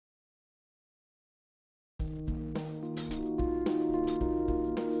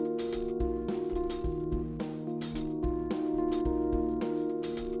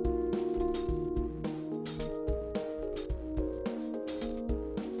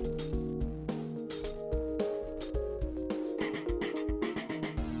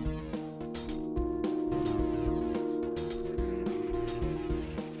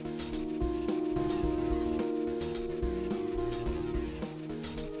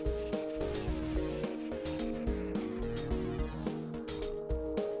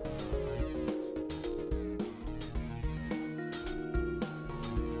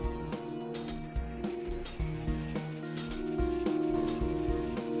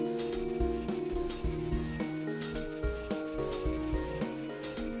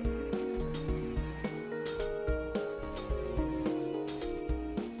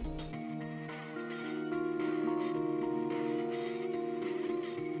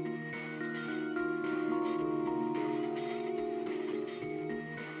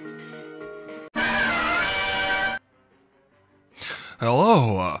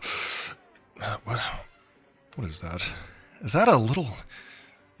Hello, what is that? Is that a little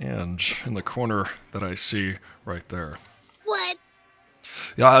Ange in the corner that I see right there? What?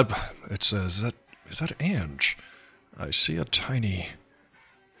 Yeah, it says, is that Ange? I see a tiny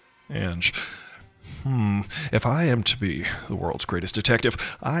Ange. If I am to be the world's greatest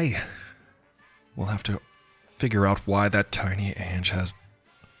detective, I will have to figure out why that tiny Ange has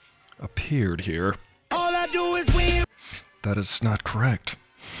appeared here. All I do is win. That is not correct.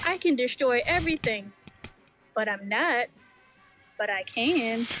 I can destroy everything, but I'm not. But I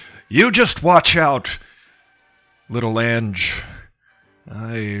can. You just watch out, little Ange.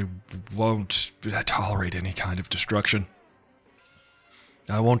 I won't tolerate any kind of destruction.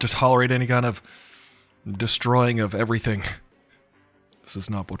 I won't tolerate any kind of destroying of everything. This is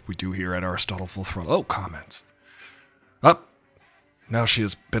not what we do here at Aristotle Full Throttle. Oh, comments. Up. Now she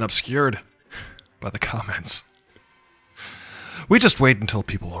has been obscured by the comments. We just wait until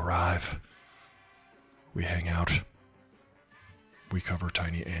people arrive. We hang out. We cover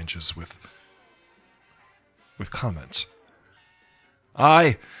tiny Anges with comments.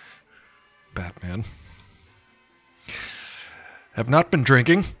 I, Batman, have not been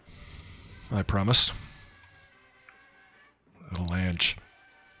drinking. I promise. Little Ange.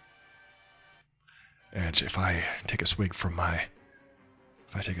 Ange, if I take a swig from my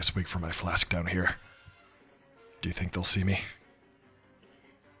flask down here, do you think they'll see me?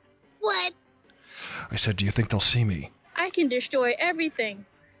 What? I said, do you think they'll see me? I can destroy everything,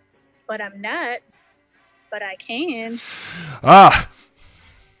 but I'm not. But I can. Ah!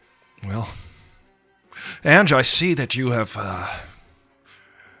 Well, Ange, I see that you have,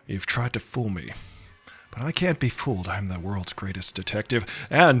 you've tried to fool me. But I can't be fooled. I'm the world's greatest detective,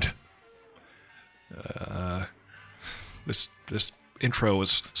 and, this intro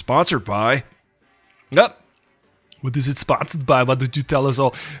is sponsored by... Yep. What is it sponsored by? Why did you tell us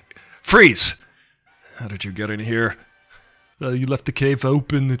all? Freeze! How did you get in here? You left the cave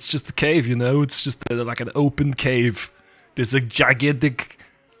open. It's just a cave, you know? It's just like an open cave. There's a gigantic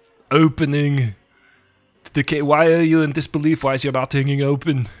opening to the cave. Why are you in disbelief? Why is your mouth hanging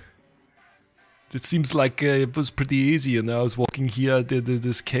open? It seems like it was pretty easy, and I was walking here, there's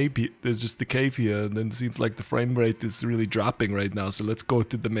this cave here, there's just the cave here, and then it seems like the frame rate is really dropping right now, so let's go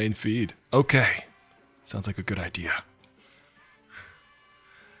to the main feed. Okay. Sounds like a good idea.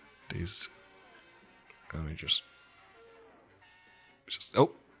 These... Let me just...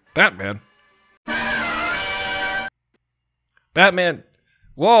 Oh, Batman. Batman!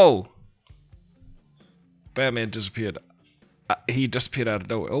 Whoa! Batman disappeared. He disappeared out of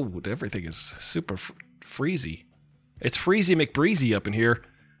nowhere. Oh, everything is super freezy. It's Freezy McBreezy up in here.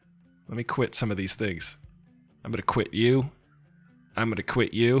 Let me quit some of these things. I'm gonna quit you. I'm gonna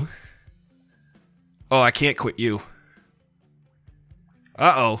quit you. Oh, I can't quit you.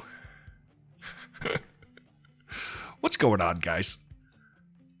 Uh-oh. What's going on, guys?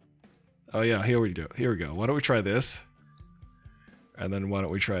 Oh yeah, here we go. Here we go. Why don't we try this? And then why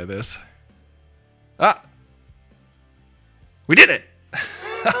don't we try this? Ah! We did it!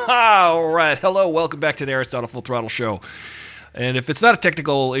 Alright, hello, welcome back to the Aristotle Full Throttle Show. And if it's not a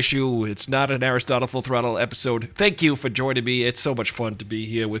technical issue, it's not an Aristotle Full Throttle episode, thank you for joining me. It's so much fun to be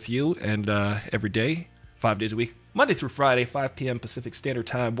here with you, and every day, 5 days a week, Monday through Friday, 5 p.m. Pacific Standard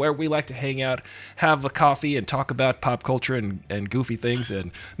Time, where we like to hang out, have a coffee, and talk about pop culture and goofy things,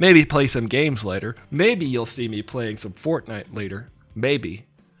 and maybe play some games later. Maybe you'll see me playing some Fortnite later. Maybe.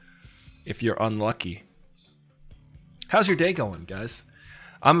 If you're unlucky. How's your day going, guys?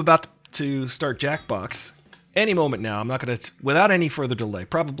 I'm about to start Jackbox any moment now. I'm not going to, without any further delay,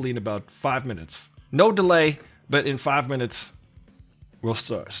 probably in about 5 minutes. No delay, but in 5 minutes we'll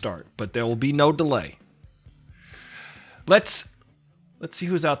start. But there will be no delay. Let's see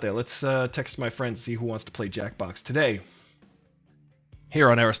who's out there. Let's text my friends, see who wants to play Jackbox today.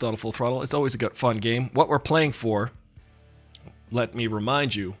 Here on Aristotle Full Throttle, it's always a good fun game. What we're playing for, let me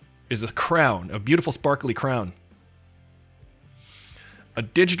remind you, is a crown, a beautiful sparkly crown. A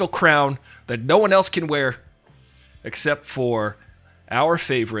digital crown that no one else can wear except for our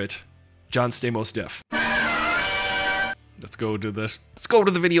favorite, John Stamos Def. Let's go to the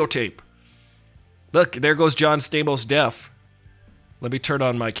videotape. Look, there goes John Stamos Def. Let me turn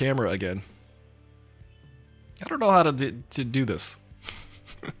on my camera again. I don't know how to do this.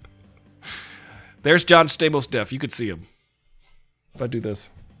 There's John Stamos Def. You could see him. If I do this.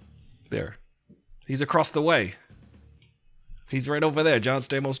 There. He's across the way. He's right over there, John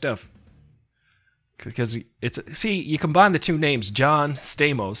Stamos Def. Because see, you combine the two names, John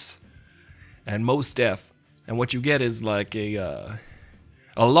Stamos and Mos Def, and what you get is like a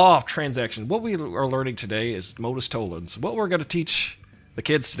A law of transaction. What we are learning today is modus tollens. What we're going to teach the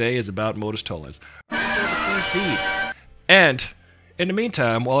kids today is about modus tollens. Let's go to the clean feed. And in the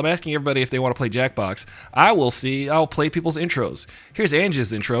meantime, while I'm asking everybody if they want to play Jackbox, I'll play people's intros. Here's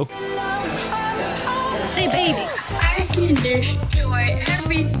Angie's intro. Say, baby, I can destroy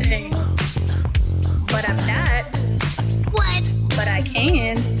everything. But I'm not. What? But I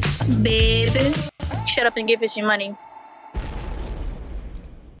can. Baby. Shut up and give us your money.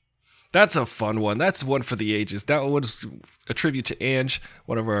 That's a fun one. That's one for the ages. That was a tribute to Ange,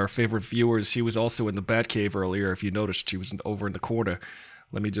 one of our favorite viewers. She was also in the Batcave earlier. If you noticed, she was over in the corner.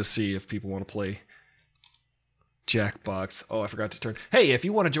 Let me just see if people want to play Jackbox. Oh, I forgot to turn. Hey, if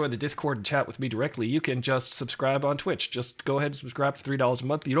you want to join the Discord and chat with me directly, you can just subscribe on Twitch. Just go ahead and subscribe for $3 a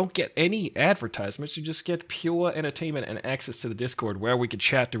month. You don't get any advertisements. You just get pure entertainment and access to the Discord where we can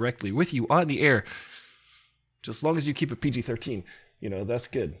chat directly with you on the air. Just as long as you keep it PG-13. You know, that's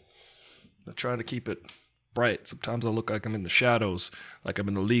good. I'm trying to keep it bright. Sometimes I look like I'm in the shadows, like I'm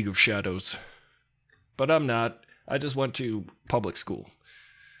in the League of Shadows. But I'm not. I just went to public school.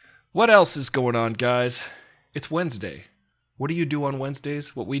 What else is going on, guys? It's Wednesday. What do you do on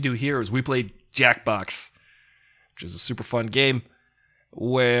Wednesdays? What we do here is we play Jackbox, which is a super fun game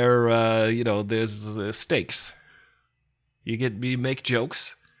where, there's stakes. We make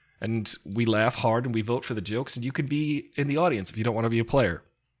jokes, and we laugh hard, and we vote for the jokes, and you can be in the audience if you don't want to be a player.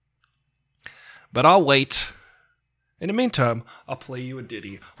 But I'll wait. In the meantime, I'll play you a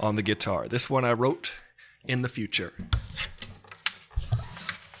ditty on the guitar. This one I wrote in the future.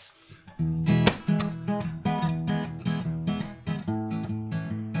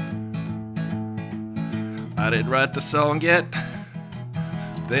 I didn't write the song yet.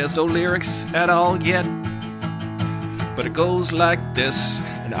 There's no lyrics at all yet. But it goes like this,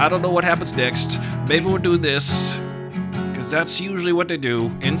 and I don't know what happens next. Maybe we'll do this, because that's usually what they do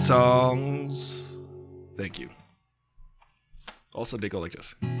in songs. Thank you. Also, they go like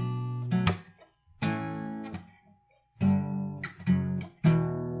this.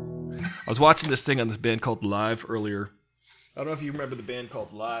 I was watching this thing on this band called Live earlier. I don't know if you remember the band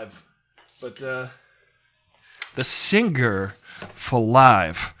called Live, but the singer for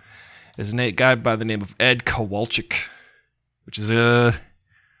Live is a guy by the name of Ed Kowalczyk, which is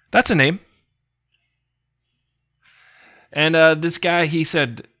that's a name. And this guy, he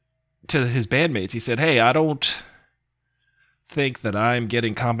said to his bandmates, he said, "Hey, I don't think that I'm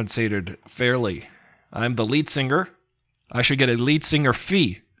getting compensated fairly. I'm the lead singer. I should get a lead singer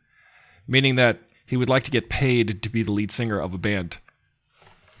fee," meaning that he would like to get paid to be the lead singer of a band.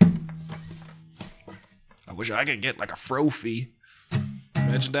 I wish I could get like a fro fee.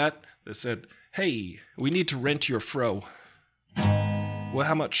 Imagine that. They said, "Hey, we need to rent your fro." Well,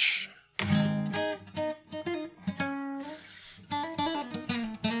 how much?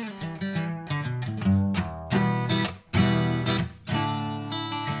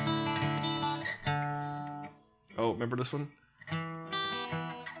 Oh, remember this one?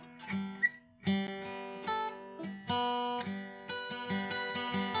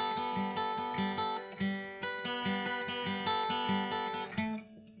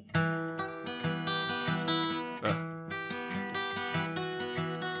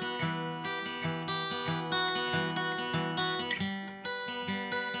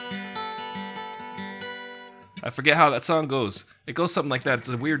 I forget how that song goes. It goes something like that. It's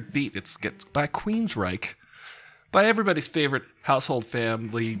a weird beat. It's by Queensryche, by everybody's favorite household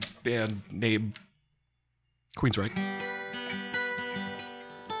family band name, Queensryche.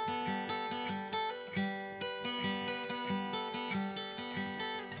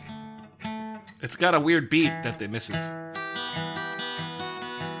 It's got a weird beat that they misses.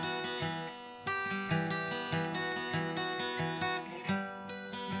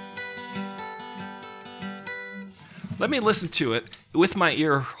 Let me listen to it with my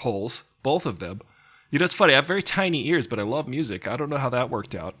ear holes, both of them. You know, it's funny, I have very tiny ears, but I love music. I don't know how that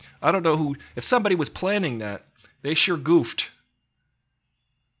worked out. I don't know if somebody was planning that, they sure goofed.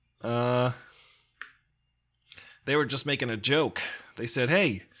 They were just making a joke. They said,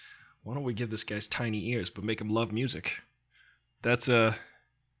 "Hey, why don't we give this guy's tiny ears, but make him love music?" That's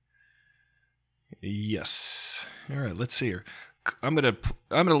yes. All right, let's see here. I'm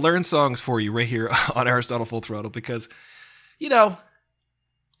gonna learn songs for you right here on Aristotle Full Throttle because, you know,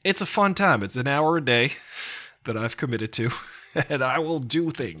 it's a fun time. It's an hour a day that I've committed to, and I will do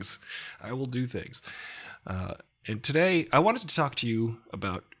things. And today, I wanted to talk to you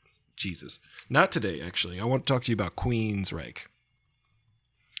about Jesus. Not today, actually. I want to talk to you about Queensryche.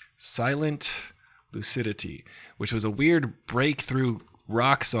 Silent Lucidity, which was a weird breakthrough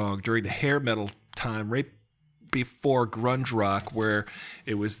rock song during the hair metal time, right before grunge rock, where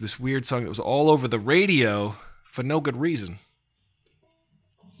it was this weird song that was all over the radio for no good reason.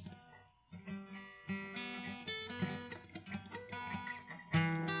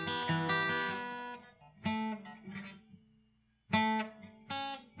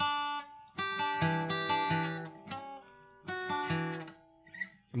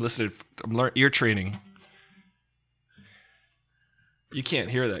 I'm listening. I'm ear training. You can't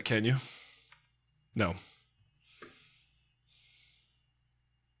hear that, can you? No.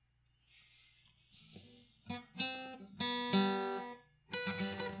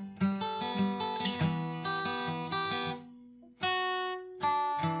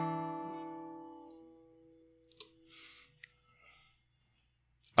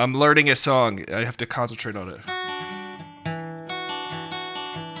 I'm learning a song. I have to concentrate on it.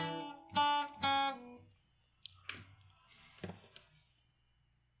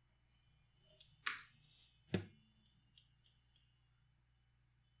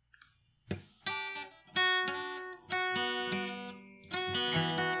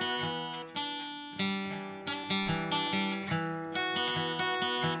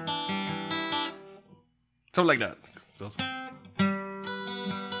 Something like that. It's awesome.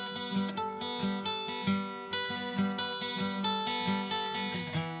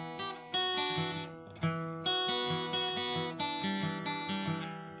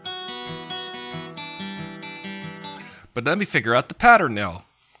 But let me figure out the pattern now.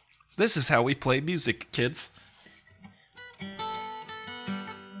 So this is how we play music, kids.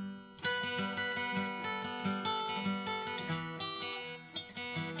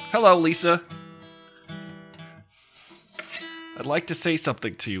 Hello, Lisa. I'd like to say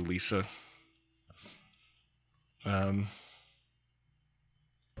something to you, Lisa.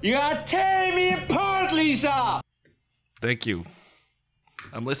 You are tearing me apart, Lisa! Thank you.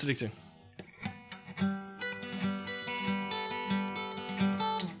 I'm listening to...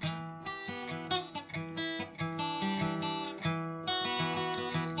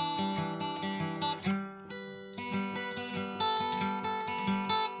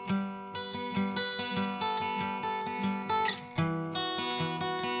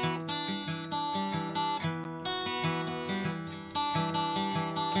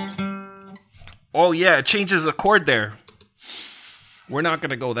 Oh yeah, it changes a chord there. We're not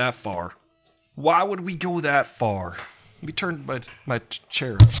gonna go that far. Why would we go that far? Let me turn my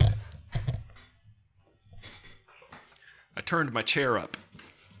chair up. I turned my chair up.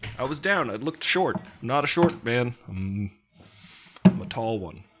 I was down. I looked short. I'm not a short man. I'm a tall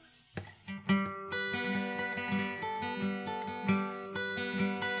one.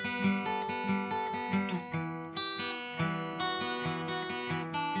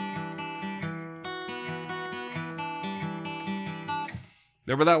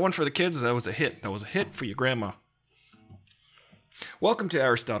 Remember that one for the kids? That was a hit. That was a hit for your grandma. Welcome to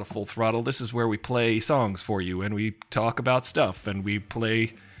Aristotle Full Throttle. This is where we play songs for you, and we talk about stuff, and we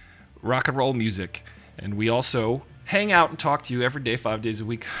play rock and roll music, and we also hang out and talk to you every day, 5 days a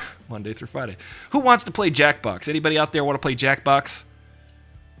week, Monday through Friday. Who wants to play Jackbox? Anybody out there want to play Jackbox?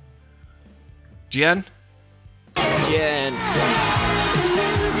 Jen? Jen.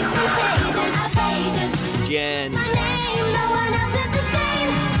 Jen.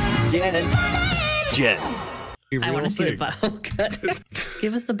 Jen. I want to see the butthole cut.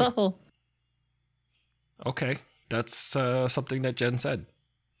 Give us the butthole. Okay, that's something that Jen said.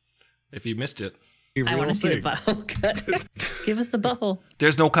 If you missed it. I want to see the butthole cut. Give us the butthole.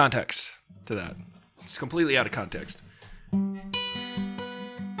 There's no context to that. It's completely out of context.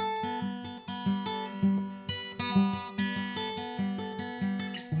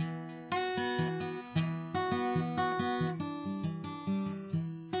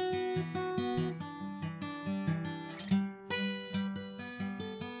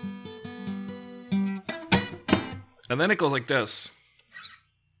 And then it goes like this.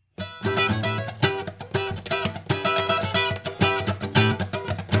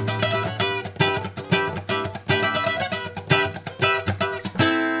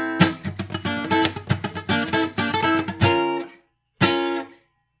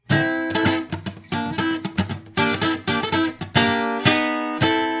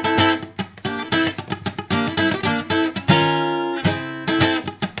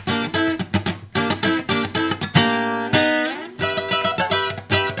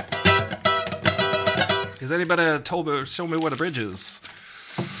 Has anybody show me where the bridge is?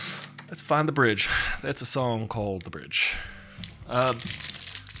 Let's find the bridge. That's a song called The Bridge.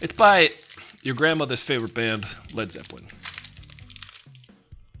 It's by your grandmother's favorite band, Led Zeppelin.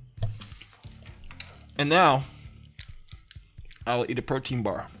 And now, I'll eat a protein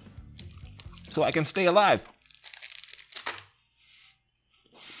bar so I can stay alive.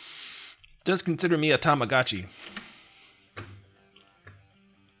 Just consider me a Tamagotchi.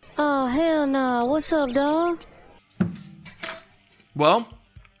 Oh, hell no. What's up, dog? Well,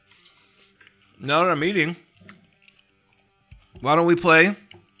 now that I'm eating, why don't we play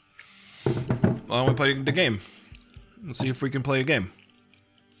the game? Let's see if we can play a game.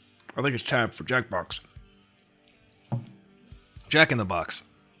 I think it's time for Jackbox. Jack in the Box.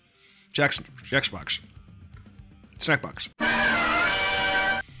 Jack's Box. Snack Box.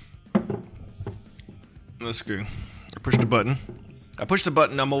 Let's go. I pushed the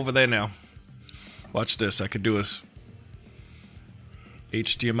button. I'm over there now. Watch this. I could do this.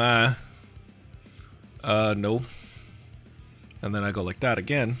 HDMI. No. And then I go like that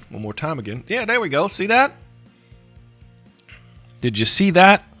again. One more time again. Yeah, there we go. See that? Did you see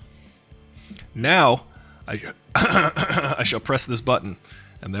that? Now, I shall press this button,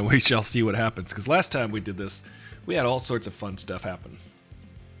 and then we shall see what happens. Because last time we did this, we had all sorts of fun stuff happen.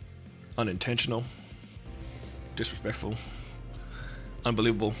 Unintentional. Disrespectful.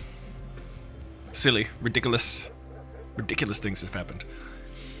 Unbelievable. Silly. Ridiculous. Ridiculous things have happened.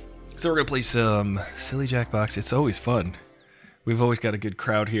 So we're going to play some Silly Jackbox. It's always fun. We've always got a good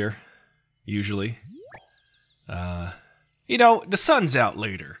crowd here. Usually. You know, the sun's out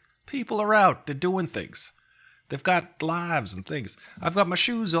later. People are out. They're doing things. They've got lives and things. I've got my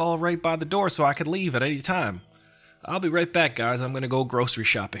shoes all right by the door so I can leave at any time. I'll be right back, guys. I'm going to go grocery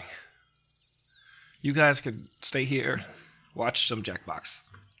shopping. You guys can stay here. Watch some Jackbox.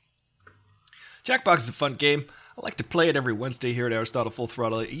 Jackbox is a fun game. I like to play it every Wednesday here at Aristotle Full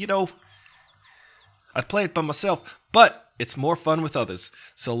Throttle. You know, I play it by myself, but it's more fun with others.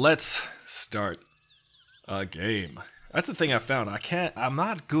 So let's start a game. That's the thing I found. I'm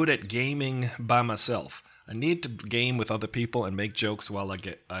not good at gaming by myself. I need to game with other people and make jokes while I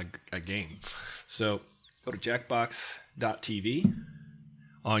get a game. So go to jackbox.tv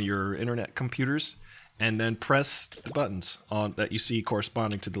on your internet computers, and then press the buttons on that you see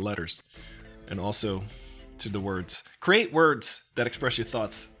corresponding to the letters, and also to the words. Create words that express your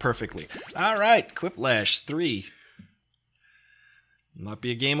thoughts perfectly. All right, Quiplash 3. Might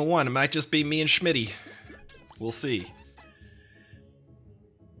be a game of one. It might just be me and Schmitty. We'll see.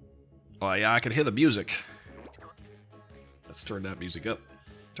 Oh yeah, I can hear the music. Let's turn that music up.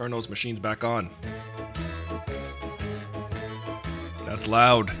 Turn those machines back on. That's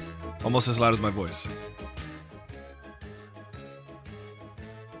loud. Almost as loud as my voice.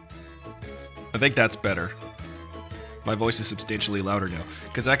 I think that's better. My voice is substantially louder now.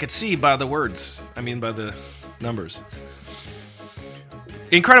 Because I could see by the words. I mean by the numbers.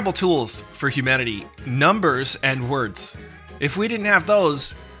 Incredible tools for humanity. Numbers and words. If we didn't have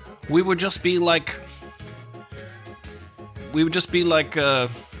those, we would just be like...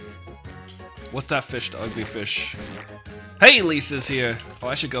 what's that fish? The ugly fish. Hey, Lisa's here. Oh,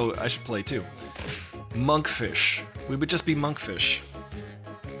 I should play too. Monkfish. We would just be monkfish.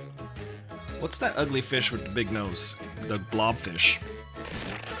 What's that ugly fish with the big nose? The blobfish.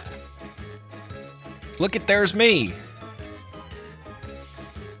 Look at, there's me.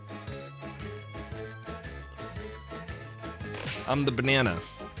 I'm the banana.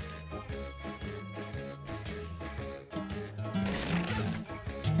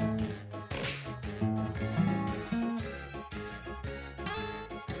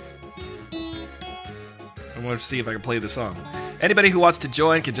 I want to see if I can play the song. Anybody who wants to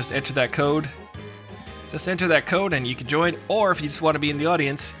join can just enter that code. Just enter that code and you can join. Or if you just want to be in the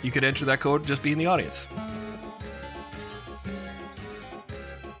audience, you could enter that code and just be in the audience.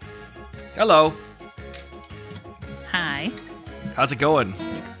 Hello. Hi. How's it going?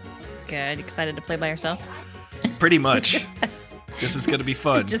 Good. Excited to play by yourself? Pretty much. This is gonna be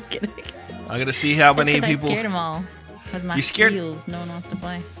fun. Just kidding. I'm gonna see how many people. I scared them all. With my You scared? skills, no one wants to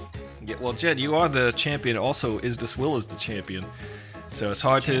play. Yeah, well, Jed, you are the champion. Also, Is This Will is the champion. So it's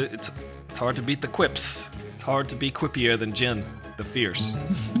hard to beat the quips. It's hard to be quippier than Jen, the fierce.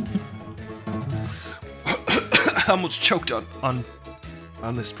 I almost choked on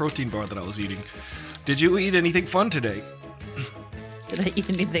this protein bar that I was eating. Did you eat anything fun today? Did I eat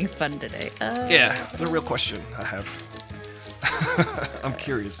anything fun today? Yeah, it's a real question I have. I'm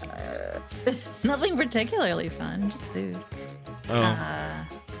curious. Nothing particularly fun, just food. Oh.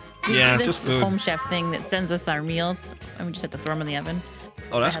 Yeah, this just food. Home chef thing that sends us our meals, and we just have to throw them in the oven.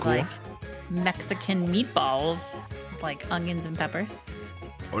 Oh, that's So cool. it has, like, Mexican meatballs, with, like onions and peppers.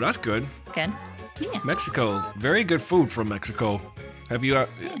 Oh, that's good. Good. Yeah. Mexico, very good food from Mexico. Have you,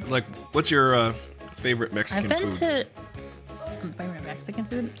 like, what's your favorite Mexican food? I've been to favorite Mexican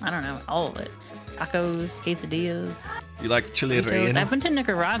food. I don't know, all of it. Tacos, quesadillas. You like chile burritos. relleno? I've been to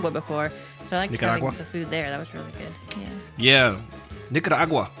Nicaragua before, so I like Nicaragua? trying the food there. That was really good. Yeah. Yeah,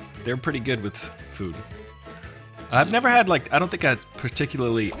 Nicaragua. They're pretty good with food. I've never had like I don't think a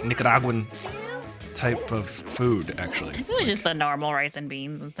particularly Nicaraguan type of food actually. It was just the normal rice and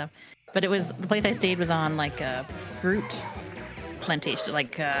beans and stuff. But it was the place I stayed was on like a fruit plantation,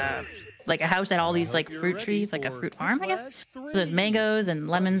 like a house that had all these like fruit trees, like a fruit farm, I guess. So there's mangoes and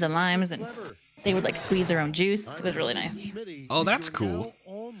lemons and limes, and they would like squeeze their own juice. It was really nice. Oh, that's cool.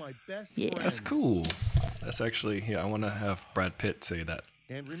 Yeah, That's cool. That's actually I want to have Brad Pitt say that.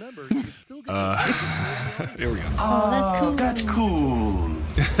 And remember, you still get Here we go. Oh, that's cool.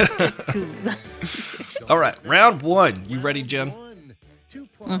 That's cool. It's cool. All right, round 1. You ready, Jen? 2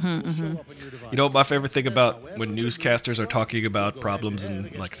 prompts will show up on your device. You know what my favorite thing about when newscasters are talking about problems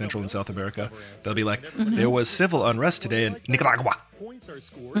in like Central and South America? They'll be like, there was civil unrest today in Nicaragua. Points are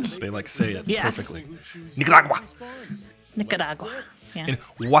scored They like say it Yeah. perfectly. Nicaragua. Nicaragua. Yeah. In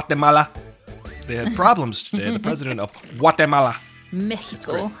Guatemala, they had problems today. The president of Guatemala.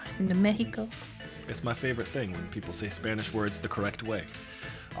 Mexico. Mexico. It's my favorite thing when people say Spanish words the correct way.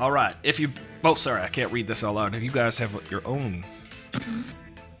 All right, if you... Oh, sorry, I can't read this all out. If you guys have your own...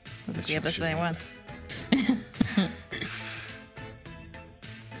 Let's give us the one.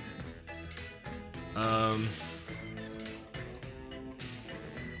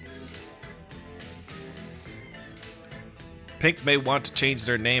 Pink may want to change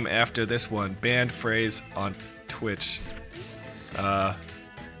their name after this one. Banned phrase on Twitch. Yelling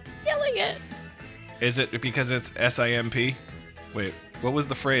it. Is it because it's SIMP? Wait, what was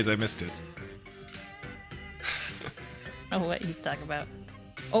the phrase? I missed it. Oh, what he's talking about.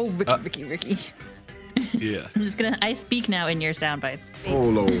 Oh, Ricky. Yeah. I'm just gonna. I speak now in your sound bites.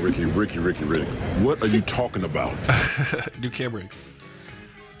 Hold on, Ricky. What are you talking about? New camera.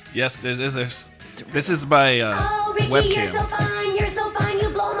 Yes, this is my Oh, Ricky, webcam. you're so fine, you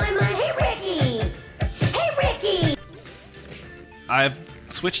blow my mind. Hey, Ricky! I've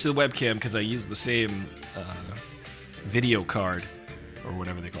switched to the webcam because I use the same video card or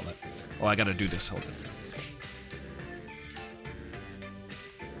whatever they call it. Oh, I gotta do this. Hold on.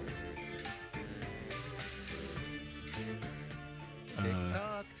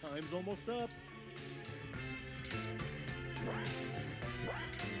 Tick-tock, time's almost up.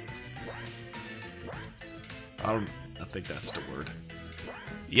 I think that's the word.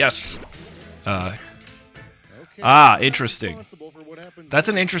 Yes. Okay, Interesting. responsible for what happens That's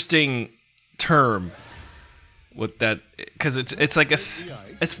an interesting term. With that, because it's like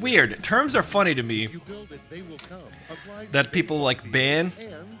it's weird. Terms are funny to me. you build it, they will come. Applies to That people like ban.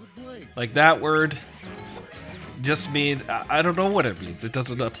 and blank. Like that word just means I don't know what it means. It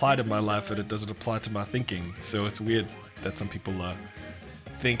doesn't apply to my life and it doesn't apply to my thinking. So it's weird that some people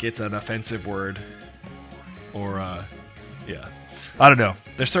think it's an offensive word or yeah. I don't know.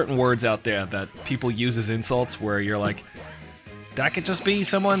 There's certain words out there that people use as insults where you're like that could just be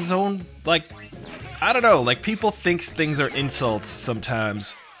someone's own like I don't know. Like people think things are insults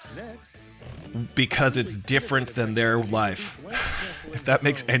sometimes Next, because it's different than their life. If that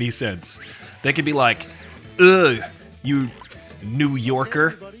makes any sense. They could be like, ugh, you New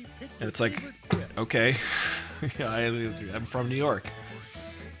Yorker. And it's like, okay, yeah, I'm from New York.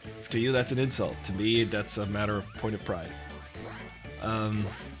 To you, that's an insult. To me, that's a matter of point of pride.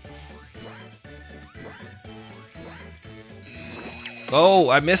 Oh,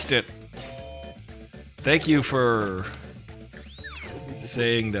 I missed it. Thank you for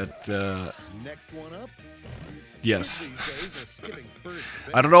saying that, next one up. yes. These days are skipping first.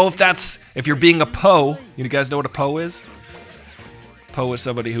 I don't know if you're being a Poe. You guys know what a Poe is? Poe is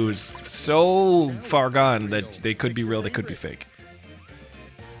somebody who is so far gone that they could be real, they could be fake.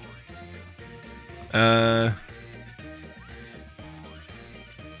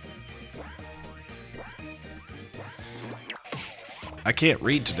 I can't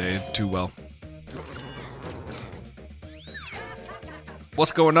read today too well.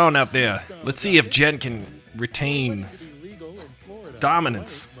 What's going on out there? Let's see if Jen can retain To be legal in Florida,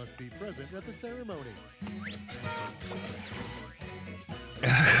 dominance. mothers must be present at the ceremony.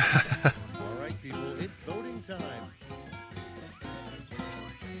 All right, people, it's voting time.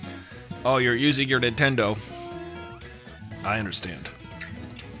 Oh, you're using your Nintendo. I understand.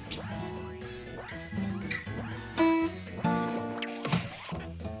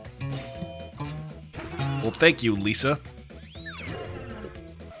 Well, thank you, Lisa,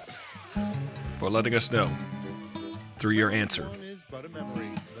 for letting us know through your answer. One is but a memory.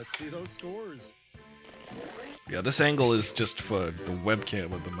 Let's see those scores. Yeah, this angle is just for the webcam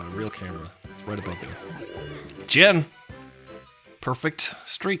with my real camera. It's right about there. Jen, perfect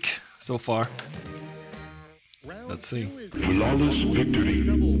streak so far. Round Let's see. 2 is Flawless victory.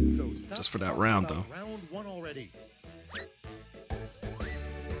 double, so stop Just for that talking round, about though. Round 1 already.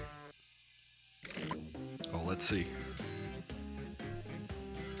 Let's see.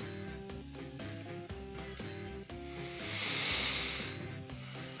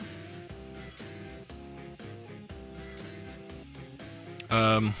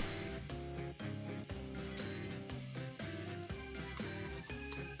 Um,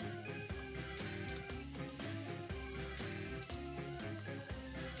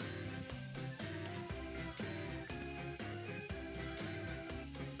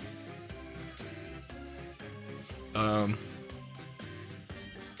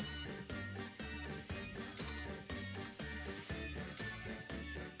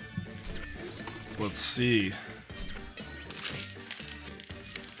 let's see.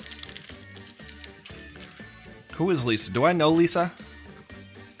 Who is Lisa? Do I know Lisa?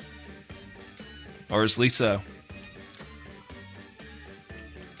 Or is Lisa...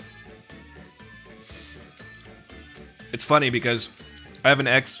 It's funny because I have an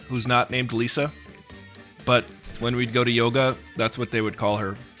ex who's not named Lisa, but when we'd go to yoga, that's what they would call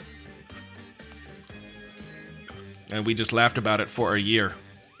her. And we just laughed about it for a year.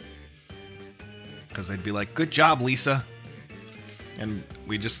 Because they'd be like, good job, Lisa. And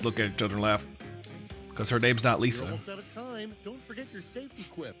we just look at each other and laugh. Because her name's not Lisa. You're almost out of time. Don't forget your safety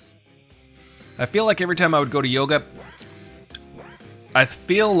quips. I feel like every time I would go to yoga, I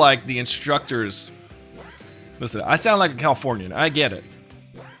feel like the instructors... Listen, I sound like a Californian. I get it.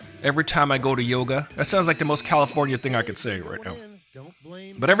 Every time I go to yoga, that sounds like the most California thing I could say right now.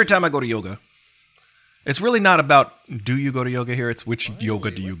 But every time I go to yoga, it's really not about do you go to yoga here, it's which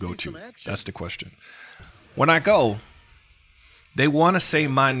yoga do you go to. That's the question. When I go, they want to say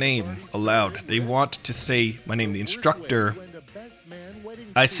my name aloud. They want to say my name. The instructor,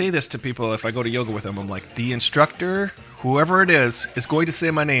 I say this to people if I go to yoga with them, I'm like, the instructor, whoever it is going to say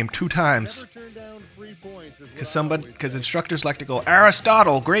my name 2 times. Because instructors like to go,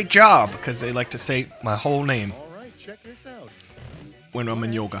 Aristotle, great job, because they like to say my whole name when I'm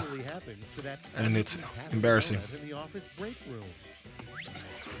in yoga. And it's embarrassing.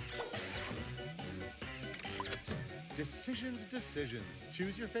 Decisions.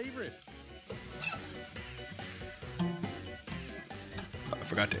 Choose your favorite. I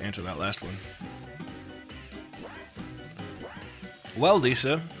forgot to answer that last one. Well,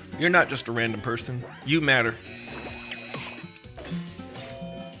 Lisa, you're not just a random person. You matter.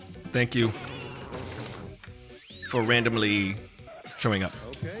 Thank you for randomly showing up.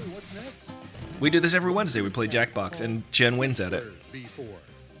 Okay, what's next? We do this every Wednesday. We play Jackbox, and Jen wins at it.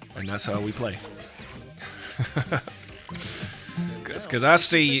 And that's how we play. Because I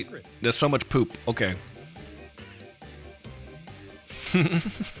see there's so much poop. Okay.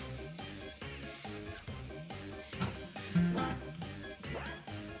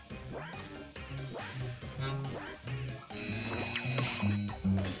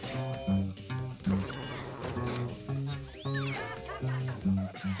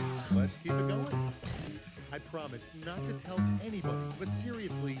 Let's keep it going. I promise not to tell anybody, but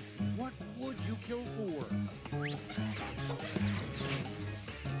seriously, what would you kill for?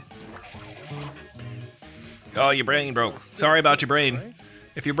 Oh, your brain broke. Sorry about your brain.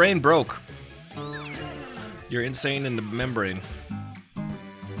 If your brain broke, you're insane in the membrane.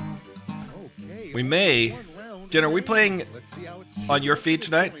 We may... Jen, are we playing on your feed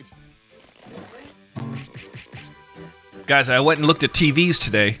tonight? Guys, I went and looked at TVs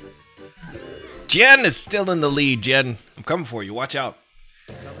today. Jen is still in the lead, Jen. I'm coming for you. Watch out.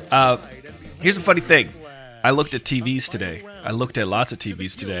 Here's a funny thing. I looked at TVs today. I looked at lots of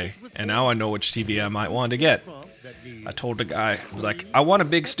TVs today, and now I know which TV I might want to get. I told the guy, I was like, I want a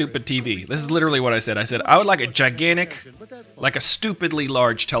big, stupid TV. This is literally what I said. I said, I would like a gigantic, like a stupidly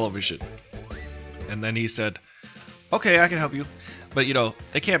large television. And then he said, okay, I can help you. But, you know,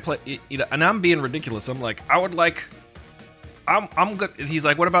 they can't play, you know, and I'm being ridiculous. I'm like, I would like... I'm good. He's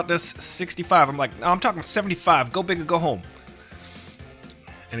like, what about this 65? I'm like, no, I'm talking 75. Go big or go home.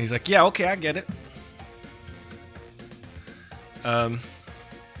 And he's like, yeah, okay, I get it.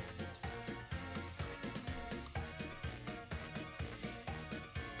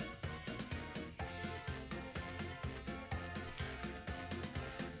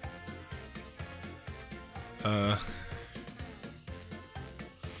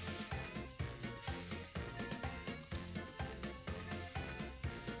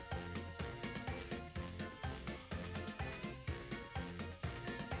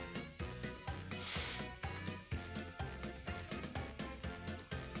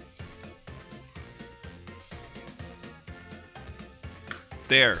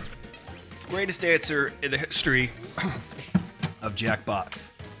 There. Greatest answer in the history of Jackbox.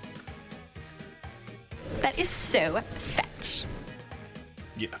 That is so fetch.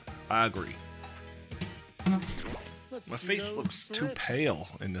 Yeah, I agree. Let's My see face those looks too threats. pale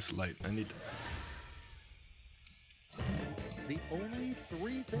in this light. I need to... The only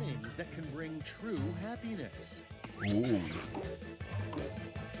 3 things that can bring true happiness. Ooh.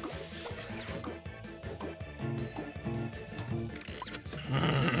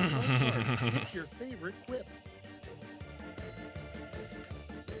 Pick your favorite quip.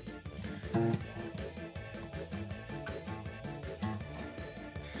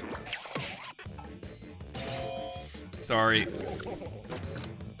 Sorry.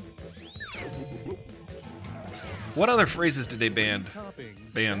 What other phrases did they ban?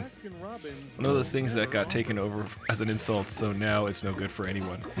 Toppings, Ban. Baskin-Robbins One of those things that got taken over as an insult, so now it's no good for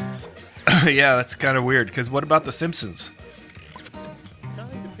anyone. Yeah, that's kind of weird, because what about The Simpsons? Time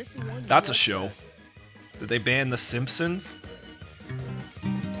to pick the one you That's a like show. best. Did they ban The Simpsons?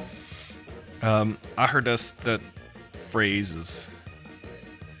 I heard that phrases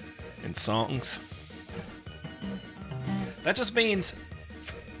in songs. That just means,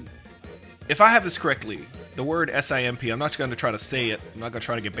 if I have this correctly, the word SIMP, I'm not going to try to say it, I'm not going to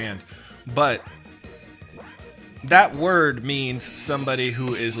try to get banned, but that word means somebody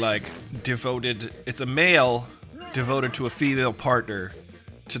who is like devoted, it's a male devoted to a female partner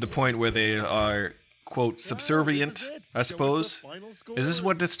to the point where they are, quote, subservient, This is it. I Show us suppose. the final Is this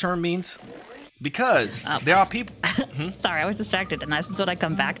what scores. this term means? Because there are people... Sorry, I was distracted, and that's what I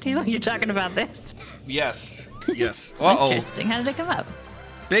come back to. You're talking about this. Yes, yes. Uh-oh. Interesting. How did it come up?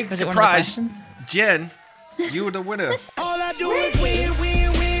 Big Was it one of the surprise. questions? Jen, you were the winner. All I do is win,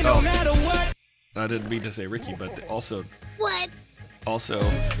 win, win, no Oh. matter what. I didn't mean to say Ricky, but also... What? Also...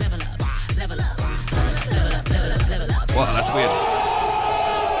 Wow, that's weird.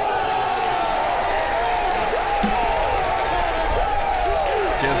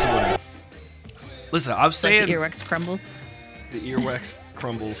 Jen's the winner. Listen, I'm Like saying... the earwax crumbles. The earwax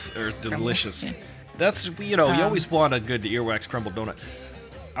crumbles are delicious. yeah. That's, you know, you always want a good earwax crumble donut.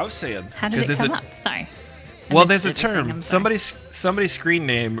 I was saying... How did 'cause it there's come a- up? Sorry. I Well, missed there's a everything, term. I'm sorry. Somebody's screen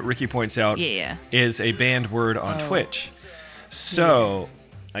name, Ricky points out, Yeah. is a banned word on Oh. Twitch. So,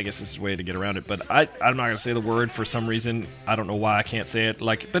 I guess this is a way to get around it. But I'm not going to say the word for some reason. I don't know why I can't say it.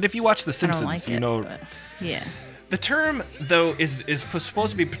 Like, but if you watch The I Simpsons, don't like you it, know... but yeah. The term, though, is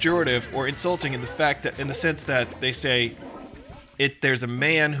supposed to be pejorative or insulting in the fact that, in the sense that they say there's a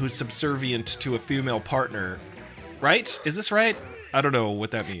man who's subservient to a female partner, right? Is this right? I don't know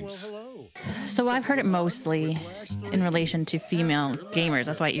what that means. Hello. So I've heard it mostly in relation to female gamers.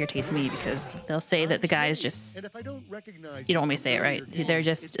 That's why it irritates me, because they'll say that the guy is just, And if I don't recognize you don't want me to say it right, they're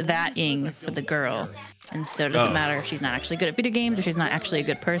just that ing for the girl. And so it doesn't Oh. matter if she's not actually good at video games or she's not actually a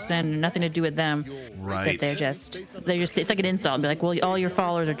good person, nothing to do with them. Right. That they're just, it's like an insult. Be like, well, all your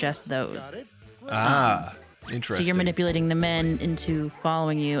followers are just those. Ah, So interesting. you're manipulating the men into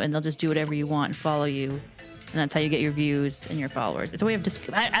following you, and they'll just do whatever you want and follow you. And that's how you get your views and your followers. It's a way of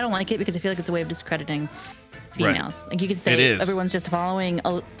I don't like it because I feel like it's a way of discrediting females. Like you could It say is. everyone's just following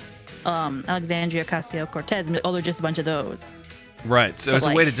Alexandria Ocasio-Cortez, and oh, they're just a bunch of those. Right, so But, it's a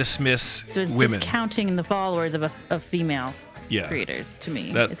way to like, dismiss So it's women. discounting the followers of female Yeah. creators. To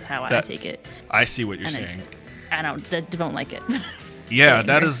me, That's- is how I that- take it. I see what you're And saying. I don't like it. Yeah, It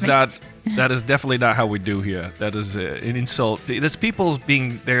that angers is me. not. That is definitely not how we do here. That is an insult. This people's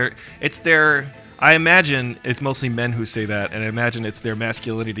being their. It's their. I imagine it's mostly men who say that, and I imagine it's their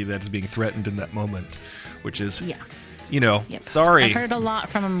masculinity that is being threatened in that moment, which is, Yeah. you know, Yep. sorry. I've heard a lot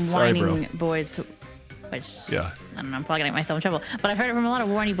from Sorry, bro. whining boys, which Yeah. I don't know, I'm probably getting myself in trouble. But I've heard it from a lot of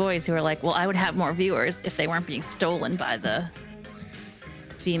whiny boys who are like, well, I would have more viewers if they weren't being stolen by the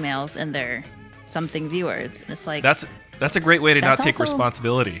females and their something viewers. And it's like, That's a great way to not That's take also-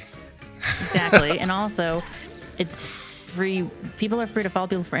 responsibility. exactly. And also, it's free. People are free to follow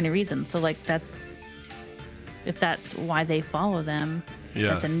people for any reason. So like, if that's why they follow them, Yeah.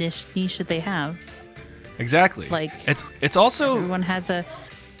 that's a niche that they have. Exactly. Like, it's also Everyone has a,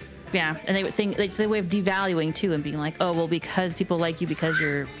 yeah, and they would think it's a way of devaluing too, and being like, oh well, because people like you because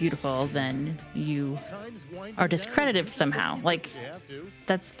you're beautiful, then you are discredited somehow. Like,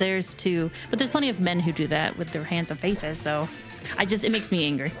 that's theirs too. But there's plenty of men who do that with their hands and faces. So, it makes me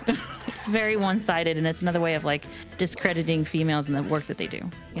angry. It's very one-sided, and it's another way of like discrediting females and the work that they do.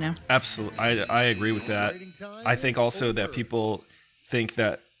 You know? absolutely. I agree with that. I think also that people think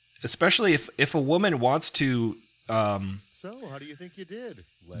that, especially if a woman wants to So, how do you think you did?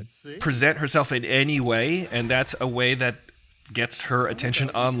 Let's see. present herself in any way, and that's a way that gets her attention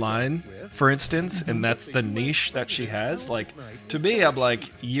online, for instance, and that's the niche that she has. Like, to me, I'm like,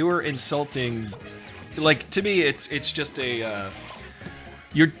 you're insulting. Like, to me, it's just a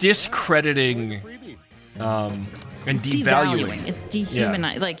you're discrediting And it's devaluing. It's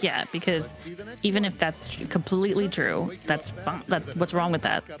dehumanizing. Like, yeah, because even if that's completely true, that's fine. What's wrong with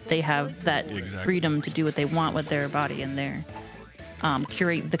that? They have that freedom to do what they want with their body and their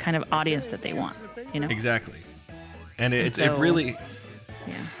curate the kind of audience that they want. You know. Exactly. And it so, really.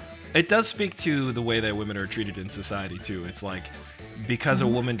 Yeah. It does speak to the way that women are treated in society too. It's like because a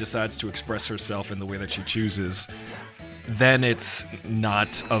woman decides to express herself in the way that she chooses, then it's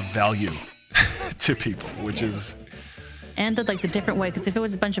not of value to people, which is. And the different way, because if it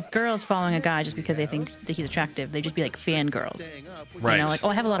was a bunch of girls following a guy just because they think that he's attractive, they'd just be like fangirls. Right. You know, like, oh,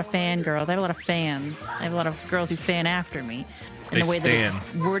 I have a lot of fangirls. I have a lot of fans. I have a lot of girls who fan after me. And the way that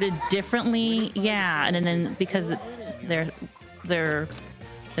it's worded differently, yeah. And then because it's they're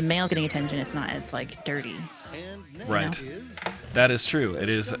the male getting attention, it's not as like dirty. Right. That is true. It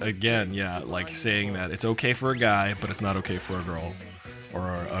is, again, yeah, like saying that it's okay for a guy, but it's not okay for a girl. Or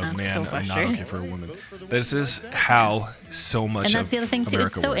a man, and not okay for a woman. This is how so much of And that's the other thing too.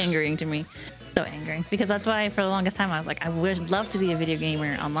 America It's so works. angering to me. So angering. Because that's why for the longest time I was like, I would love to be a video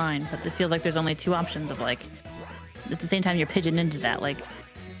gamer online, but it feels like there's only two options of like, at the same time you're pigeoned into that. Like,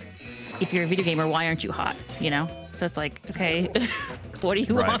 if you're a video gamer, why aren't you hot? You know? So it's like, okay, what do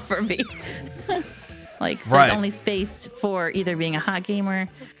you want from me? Like, there's only space for either being a hot gamer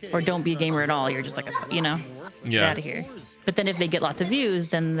or don't be a gamer at all. You're just like, you know, get out of here. But then if they get lots of views,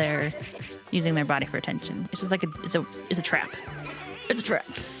 then they're using their body for attention. It's just like it's a trap. It's a trap.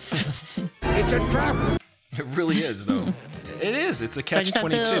 It's a trap. It really is, though. It is. It's a catch-22. So I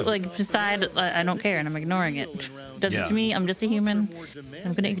just have to like decide I don't care and I'm ignoring it. Does it to me? I'm just a human.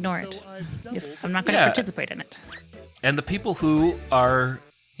 I'm gonna ignore it. I'm not gonna participate in it. And the people who are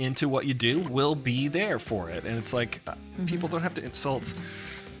into what you do will be there for it. And it's like, people don't have to insult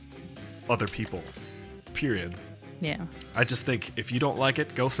other people, period. Yeah. I just think if you don't like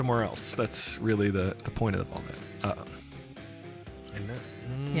it, go somewhere else. That's really the point of all that.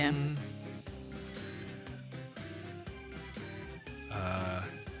 Yeah.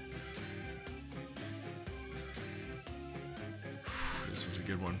 This was a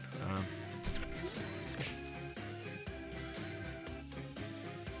good one.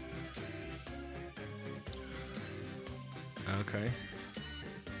 Okay.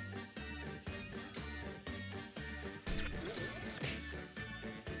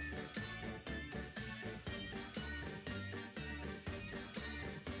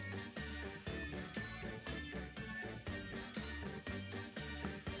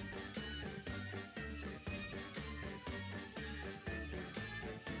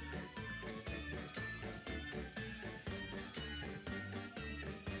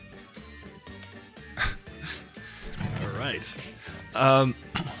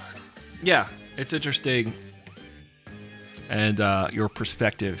 Yeah, it's interesting, and your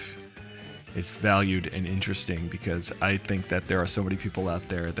perspective is valued and interesting because I think that there are so many people out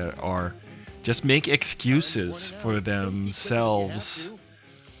there that are just make excuses for themselves,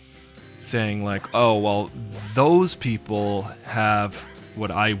 saying like, oh, well, those people have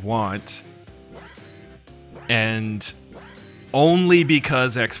what I want, and only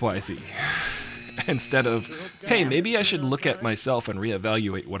because XYZ. Instead of, hey, maybe I should look at myself and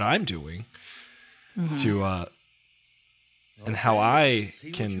reevaluate what I'm doing to and how I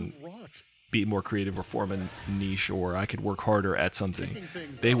can be more creative or form a niche, or I could work harder at something.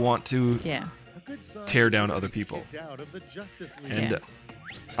 They want to tear down other people. And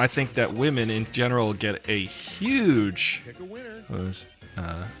I think that women in general get a huge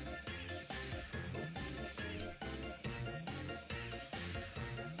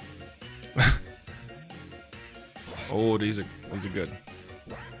oh, these are good.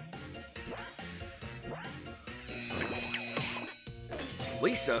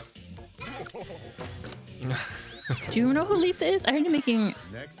 Lisa. Do you know who Lisa is? I heard you making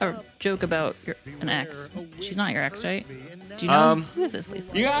a joke about an ex. She's not your ex, right? Do you know who is this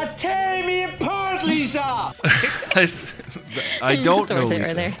Lisa? You are tearing me apart, Lisa. I don't know Lisa.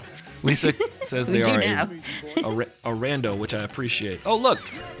 Right there. Lisa says they are now. a rando, which I appreciate. Oh, look,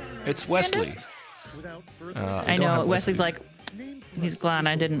 it's Wesley. I know Wesley's like, he's glad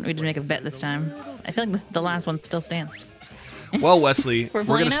we didn't make a bet this time. I feel like the last one still stands. Well, Wesley, we're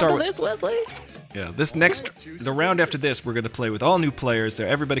going to start with this, Wesley. Yeah, the round after this, we're going to play with all new players. So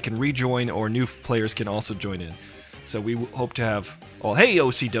everybody can rejoin, or new players can also join in. So we hope to have. Oh, hey,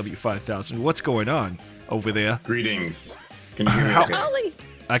 OCW 5000, what's going on over there? Greetings. Can you hear me? Okay?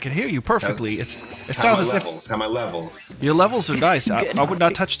 I can hear you perfectly. It sounds as if how my levels. Your levels are nice. I would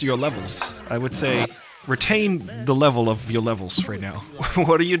not touch your levels. I would say retain the level of your levels right now.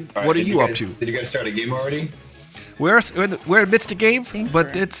 What are you up to? Did you guys start a game already? We're amidst a game,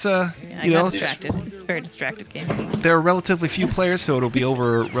 but it's Yeah, I you know, got distracted. It's a very distracted game. there are relatively few players, so it'll be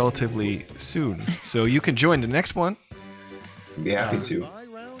over relatively soon. So you can join the next one. I'd be happy to.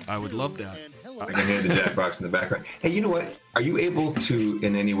 I would love that. I can hear the Jackbox in the background. Hey, you know what? Are you able to,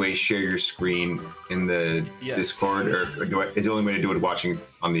 in any way, share your screen in the Discord, or is the only way to do it watching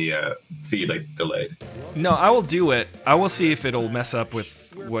on the feed, like delayed? No, I will do it. I will see if it'll mess up with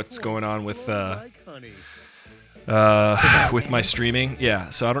what's going on with my streaming. Yeah,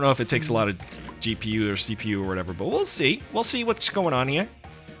 so I don't know if it takes a lot of GPU or CPU or whatever, but we'll see. We'll see what's going on here.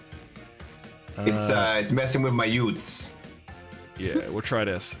 It's messing with my youths. Yeah, we'll try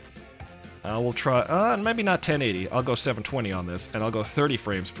this. I will try, maybe not 1080. I'll go 720 on this, and I'll go 30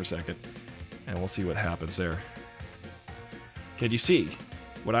 frames per second. And we'll see what happens there. Can you see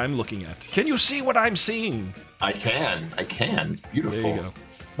what I'm looking at? Can you see what I'm seeing? I can. It's beautiful. There you go.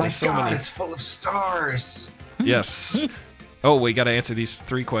 My There's so God, many. it's full of stars. Yes. Oh, we got to answer these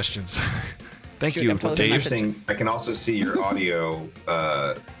 3 questions. Thank you, Dave. I can also see your audio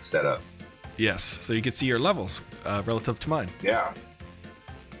setup. Yes, so you can see your levels relative to mine. Yeah.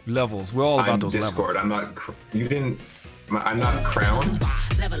 Levels. We're all about those Discord. levels. I'm not. You didn't. I'm not crowned.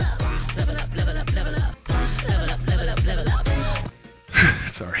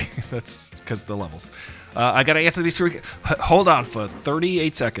 Sorry, that's because of the levels. I gotta answer these 3. Hold on for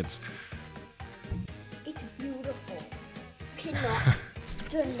 38 seconds. It's beautiful. Cannot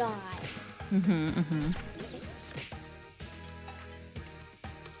deny.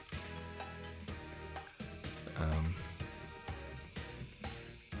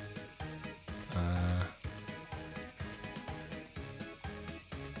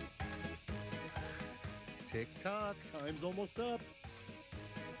 Tick tock, time's almost up.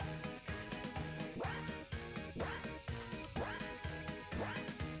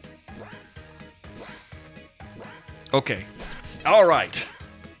 Okay. All right.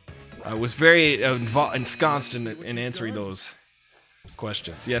 I was very ensconced in answering those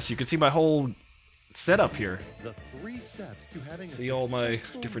questions. Yes, you can see my whole setup here. The 3 steps to having a See all my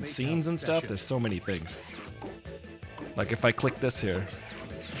successful different makeout scenes and stuff? session. There's so many things. Like if I click this here.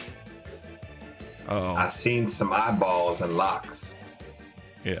 Uh-oh. I've seen some eyeballs and locks.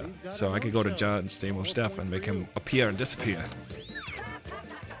 Yeah, so I could go to John Stamos Steph and make him appear and disappear.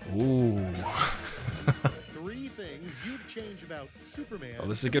 Ooh. 3 things you'd change about Superman. Oh,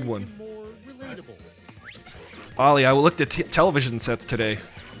 this is a good to make one. him More relatable. Ollie, I looked at television sets today.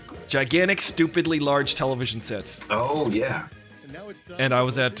 Gigantic, stupidly large television sets. Oh yeah. And I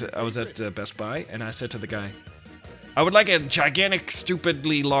was at Best Buy, and I said to the guy, "I would like a gigantic,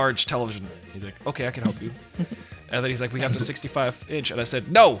 stupidly large television." He's like, "Okay, I can help you." And then he's like, "We have the 65-inch," and I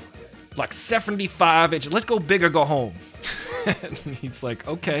said, "No, like 75-inch. Let's go big or go home." And he's like,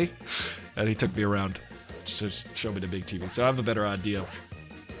 "Okay," and he took me around to show me the big TV. So I have a better idea of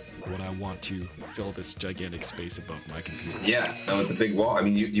what I want to fill this gigantic space above my computer. Yeah, and with the big wall, I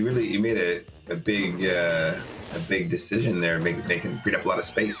mean, you made a big decision there, making freed up a lot of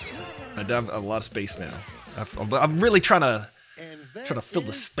space. I have a lot of space now. I'm really trying to fill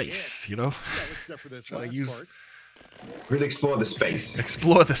the space, you know. Except for this Trying to last use part. Really explore the space.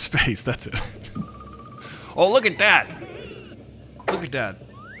 Explore the space. That's it. Oh, look at that! Look at that.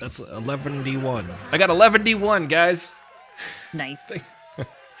 That's 11D1. I got 11D1, guys. Nice.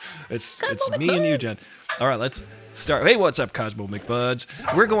 It's me and you, Jen. All right, let's start. Hey, what's up, Cosmo McBuds?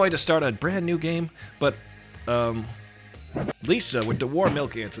 We're going to start a brand new game, but Lisa with the warm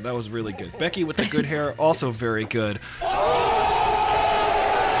milk answer, that was really good. Becky with the good hair, also very good.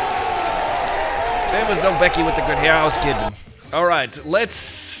 There was no Becky with the good hair, I was kidding. All right,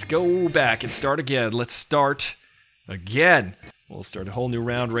 let's go back and start again. Let's start again. We'll start a whole new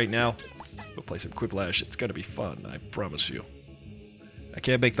round right now. We'll play some Quiplash. It's gonna be fun, I promise you. I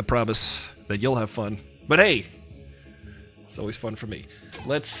can't make the promise that you'll have fun, but hey, it's always fun for me.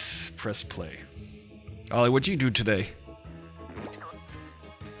 Let's press play. Ollie, what'd you do today?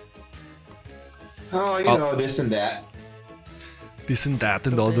 Oh, you know, this and that. This and that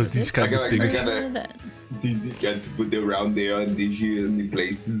and all of these kinds of things. I got to put it around there and the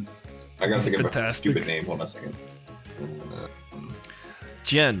places. I gotta think of a stupid name. Hold on a second.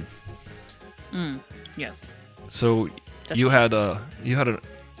 Jen. Yes. So you had a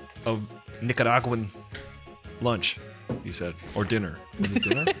Nicaraguan lunch, you said, or dinner. Was it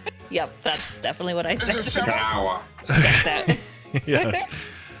dinner? Yep, that's definitely what I said. Nicaragua. Yes,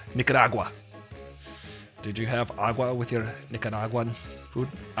 Nicaragua. Did you have agua with your Nicaraguan food?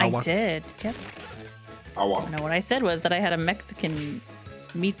 Agua? I did. Yep. Agua. No, what I said was that I had a Mexican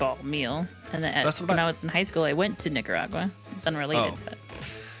meatball meal, and then when I was in high school, I went to Nicaragua. It's unrelated, but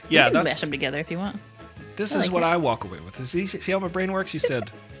yeah, you can mash them together if you want. this I is like what it. I walk away with. See how my brain works? You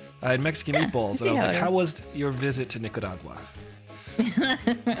said I had Mexican meatballs, and I was like, how was your visit to Nicaragua?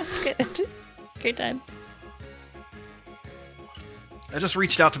 That's good. Great time. I just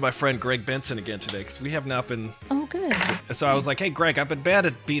reached out to my friend Greg Benson again today because we have not been. Oh, good. So I was like, hey, Greg, I've been bad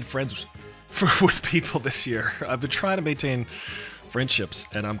at being friends with people this year. I've been trying to maintain friendships,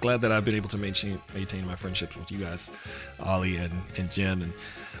 and I'm glad that I've been able to maintain my friendships with you guys, Ollie and Jen, and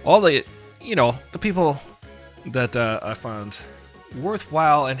all the, the people that I found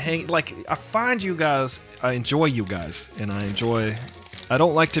worthwhile and I find you guys, I enjoy you guys, and I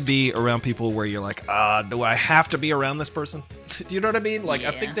don't like to be around people where you're like, do I have to be around this person? Do you know what I mean? Like,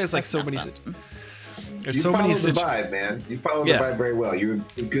 I think there's like so many. There's you so follow many. The vibe, man. You follow the vibe very well. You're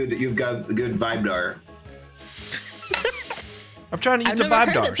good. You've got a good vibe dar. I'm trying to use the vibe I've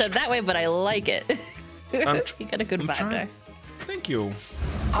never heard dars. it said that way, but I like it. You got a good vibe there. Thank you.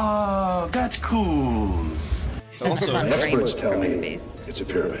 Oh, that's cool. Also, experts tell me it's a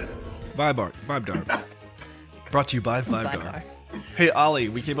pyramid. Vibe dar. Brought to you by Vibe Dar. Hey Ollie,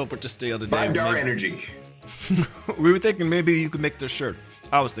 we came up with this the other day. Vibe dar energy. We were thinking maybe you could make this shirt.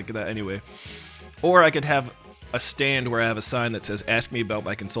 I was thinking that anyway. Or I could have a stand where I have a sign that says, "Ask me about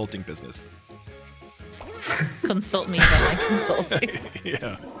my consulting business." Consult me about my consulting.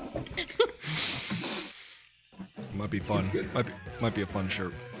 Yeah. Might be fun. Might be a fun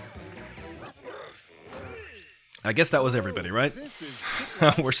shirt. I guess that was everybody, right?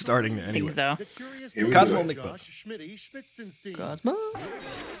 We're starting anyway. I think so. Cosmo Nickbo. Cosmo.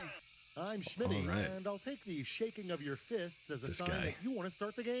 I'm Schmitty, All right. and I'll take the shaking of your fists as a This sign guy. that you want to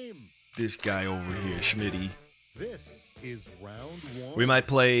start the game. This guy over here, Schmitty. This is round one. We might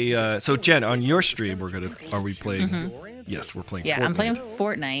play. So Jen, on your stream, are we playing? Yes, we're playing. Yeah, Fortnite. I'm playing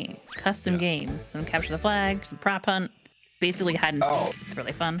Fortnite, custom games, some capture the flag, some prop hunt, basically hide and seek. It's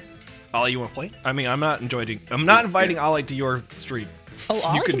really fun. Ollie, you want to play? I mean, I'm not inviting Ollie to your stream. Oh,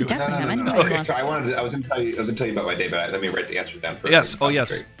 Ollie can definitely come. No. Okay, so I was gonna tell you about my day, but let me write the answers down first. Yes. Oh,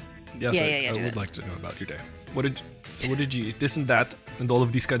 yes. Yes, Yeah, I would like to know about your day. What did you eat? This and that, and all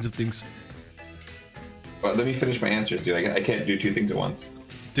of these kinds of things. Well, let me finish my answers, dude. I can't do two things at once.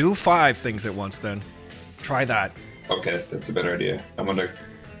 Do 5 things at once, then. Try that. Okay, that's a better idea. I'm gonna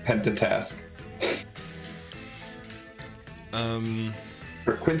pentatask.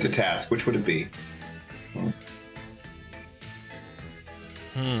 Or quintatask, which would it be?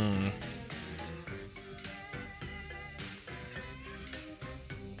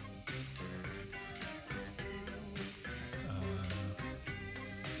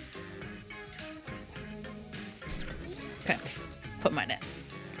 Okay, put mine in.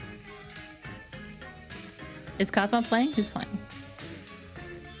 Is Cosmo playing? Who's playing?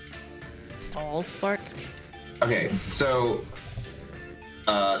 All Spark. Okay, so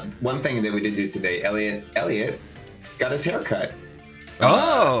one thing that we did do today, Elliot got his hair cut.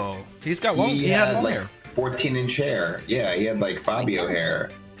 He's got long. He had long like hair. 14-inch hair. Yeah, he had like Fabio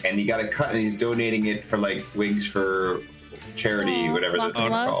hair, and he got it cut, and he's donating it for like wigs for charity, whatever Lots that's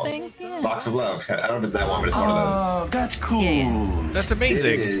of love called. things, yeah. Lots of love. I don't know if it's that one, but it's one of those. Oh, that's cool. That's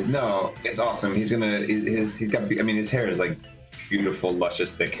amazing. It is. No, it's awesome. He's got. I mean, his hair is like beautiful,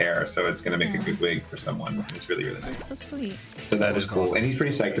 luscious, thick hair, so it's gonna make a good wig for someone. It's really, really nice. So sweet. So that is cool, and he's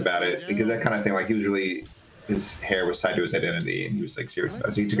pretty psyched about it because that kind of thing, like he was really, his hair was tied to his identity, and he was like serious about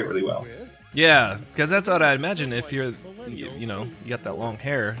it. So he took it really well. Yeah, because that's what I imagine. If you're, you got that long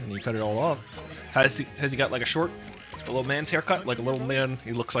hair and you cut it all off. Has he got like a little man's haircut, like a little man?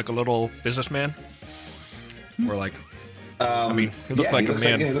 He looks like a little businessman, or like, I mean, he looks like a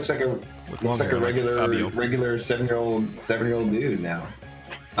man. He looks like a regular 7-year-old dude now.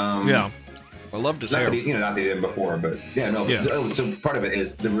 Yeah, I loved his hair. Not that he didn't before, but yeah, no. Yeah. So part of it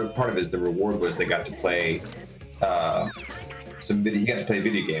is the reward was they got to play. He got to play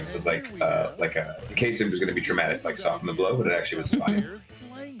video games. It's like in case it was going to be traumatic, like soften the blow, but it actually was fine.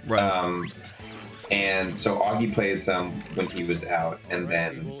 Right. And so Augie played some when he was out, and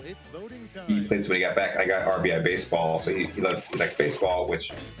then he played some when he got back. I got RBI baseball, so he likes baseball,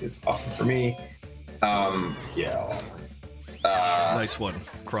 which is awesome for me. Nice one,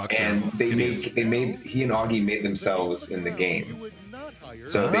 Crocs. And he and Augie made themselves in the game.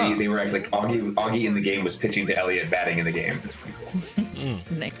 So they were actually like Augie in the game was pitching to Elliot, batting in the game.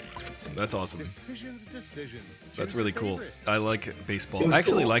 Nick. That's awesome. Decisions. That's really cool. I like baseball. I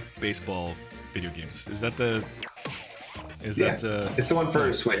actually like baseball video games. Is that the? Is that? It's the one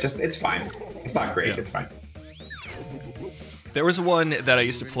for Switch. It's fine. It's not great. Yeah. It's fine. There was one that I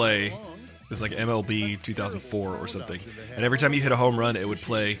used to play. It was like MLB 2004 or something. And every time you hit a home run, it would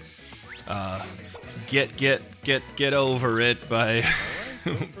play "Get Over It" by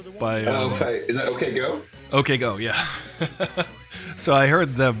by is that Okay Go? Okay Go, yeah. So I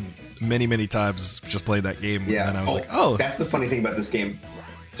heard them many times just playing that game, and I was like, oh. That's the funny thing about this game.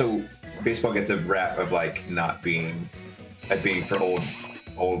 So baseball gets a rap of like not being for old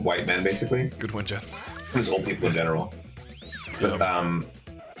white men, basically. Good one, Jeff. Just old people in general. But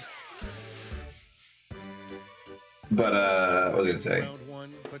what was I gonna say?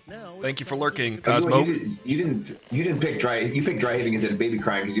 Thank you for lurking, Cosmo. You didn't pick dry. You picked dry heaving instead of baby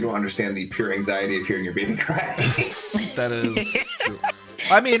crying because you don't understand the pure anxiety of hearing your baby cry. That is true.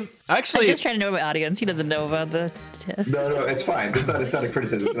 I mean, actually, I'm just trying to know my audience. He doesn't know about the. No, it's fine. It's not a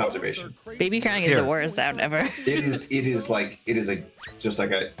criticism. It's an observation. Baby crying is the worst sound ever.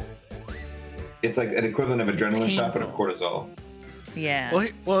 It's like an equivalent of adrenaline shot, but of cortisol. Yeah.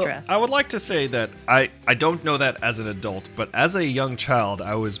 Well, I would like to say that I don't know that as an adult, but as a young child,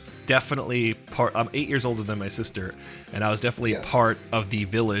 I was definitely part. I'm 8 years older than my sister, and I was definitely part of the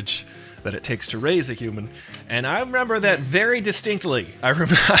village that it takes to raise a human. And I remember that very distinctly. I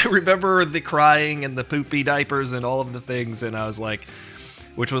remember the crying and the poopy diapers and all of the things, and I was like,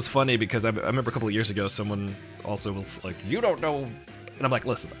 which was funny because I remember a couple of years ago, someone also was like, "You don't know." And I'm like,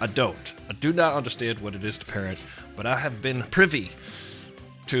 listen, I do not understand what it is to parent, but I have been privy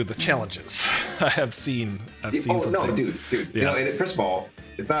to the challenges. I've seen some no, things. dude. Yeah. You know, first of all,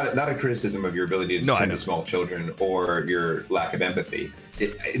 it's not a criticism of your ability to tend to small children or your lack of empathy.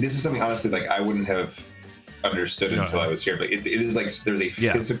 This is something, honestly, like I wouldn't have understood until I was here. Like it is like there's a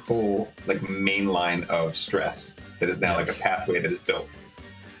physical like main line of stress that is now like a pathway that is built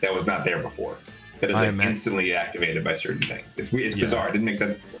that was not there before. That is like instantly activated by certain things. It's bizarre. It didn't make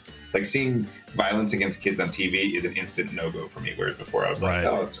sense before. Like seeing violence against kids on TV is an instant no-go for me. Whereas before I was like,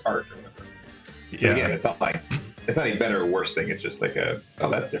 oh, it's art or whatever. But again, it's not a better or worse thing. It's just like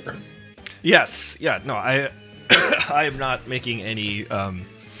that's different. Yes. Yeah. No, I am not making any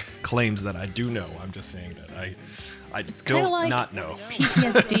claims that I do know. I'm just saying that I don't like not know.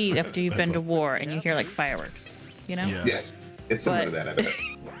 PTSD after you've been to war and you hear like fireworks. You know? Yeah. Yes. It's similar to that, I bet.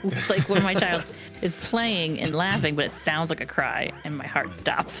 It's like when my child is playing and laughing, but it sounds like a cry, and my heart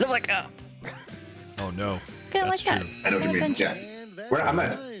stops. I'm like, oh. Oh no. Kind of like that. I know what you mean, Jack. I'm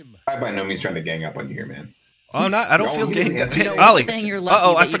by no means trying to gang up on you here, man. Oh, I don't feel ganged up. Ollie.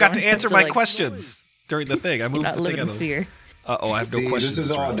 I forgot to answer my questions during the thing. I moved the thing out of fear. I have no questions. This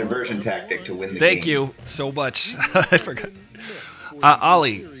is all a diversion tactic to win the game. Thank you so much. I forgot.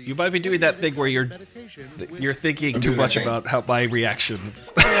 Ollie, you might be doing that thing where you're thinking too much about how my reaction.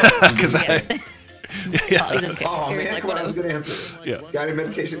 Because oh man, come on, that was a good answer. Yeah. Guided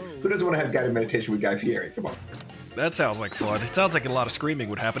meditation. Who doesn't want to have guided meditation with Guy Fieri? Come on. That sounds like fun. It sounds like a lot of screaming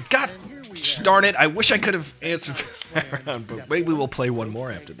would happen. God darn it! I wish I could have answered that round, but maybe we'll play one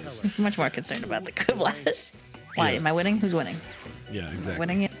more after this. I'm much more concerned about the Kublai. Why? Am I winning? Who's winning? Yeah, exactly.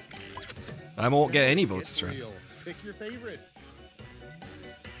 Winning it? I won't get any votes this round. Pick your favorite.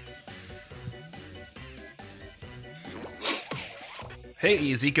 Hey,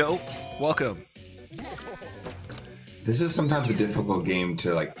 Zico. Welcome. This is sometimes a difficult game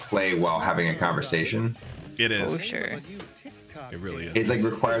to like play while having a conversation. It is. Oh, sure. It really is. It like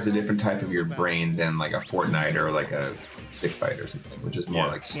requires a different type of your brain than like a Fortnite or like a stick fight or something, which is more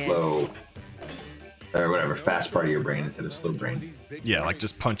like slow or whatever, fast part of your brain instead of slow brain. Yeah, like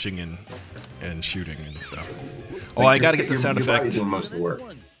just punching and shooting and stuff. Oh, I gotta get the sound effect. Doing most of the work.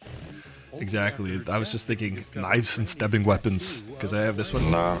 Exactly. I was just thinking knives and stabbing weapons because I have this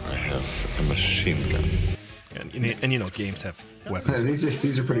one. Now I have a machine gun. And you know, games have weapons.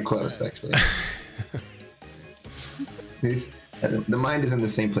 These are pretty close, actually. The mind is in the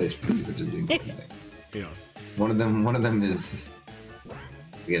same place for you, which is the important thing. Yeah. One of them is,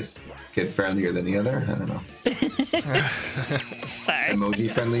 I guess, kid friendlier than the other. I don't know. Sorry.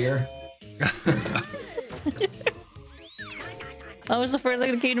 Emoji friendlier. That was the first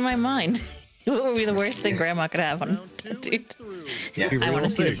thing that came to my mind. What would be the worst thing Grandma could have on dude? Yes. I want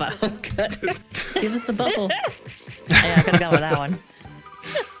to see the bubble. Give us the bubble. Yeah, I could have gone with that one.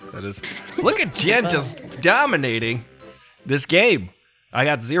 That is. Look at Jen just dominating this game. I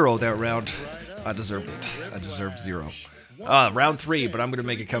got 0 that round. I deserved it. I deserved 0. Round 3, but I'm going to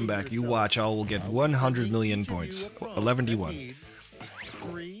make a comeback. You watch. I will get 100 million points. 11-1.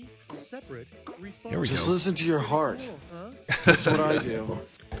 Here we Just go. listen to your heart. That's what I do.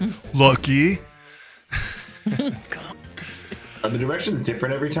 Lucky. Are the directions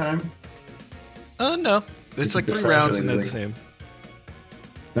different every time? No. It's like 3 rounds and they're the same.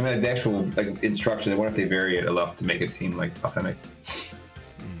 I mean, the actual like instruction. I wonder if they vary it enough to make it seem like authentic.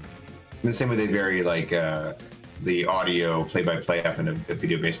 In the same way they vary like the audio play-by-play up in a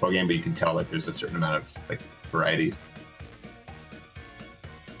video baseball game, but you can tell like there's a certain amount of like varieties.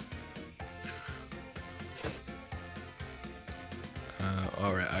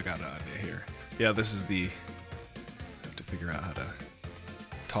 I got an idea here. Yeah, this is the... I have to figure out how to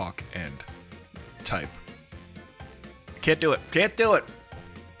talk and type. Can't do it. Can't do it.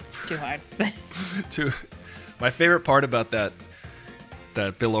 Too hard. My favorite part about that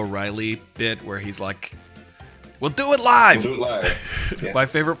Bill O'Reilly bit where he's like, "We'll do it live." We'll do it live. Yeah. My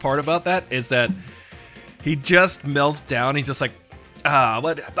favorite part about that is that he just melts down. He's just like,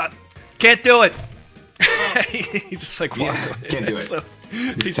 but can't do it. He's just like, walks away. Can't do it. So,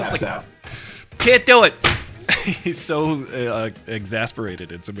 he's taps just like, out. Can't do it. He's so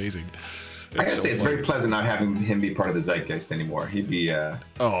exasperated. It's amazing. I gotta say, it's very pleasant not having him be part of the zeitgeist anymore. He'd be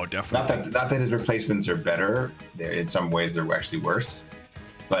oh, definitely. Not that his replacements are better. They're in some ways they're actually worse.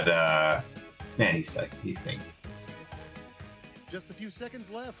 But man, he stinks. Just a few seconds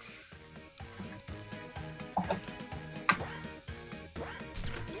left.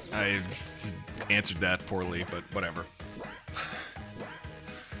 I answered that poorly, but whatever.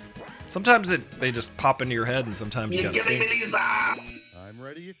 Sometimes they just pop into your head, and sometimes you gotta think. I'm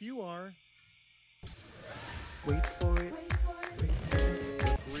ready if you are. Wait for it.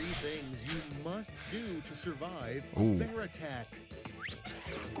 The 3 things you must do to survive a bear attack.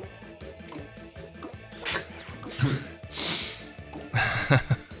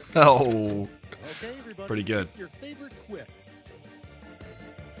 Oh, Okay, everybody. pretty good. Your favorite quip.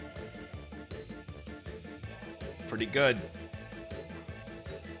 Pretty good.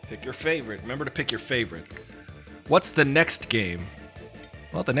 Pick your favorite. Remember to pick your favorite. What's the next game?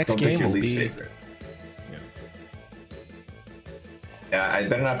 Well, the next game will be... Favorite. Yeah, I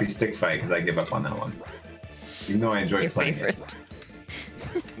better not be stick fight because I give up on that one. Even though I enjoy playing it.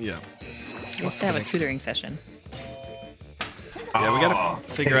 Yeah. Let's have a tutoring session. Yeah, we gotta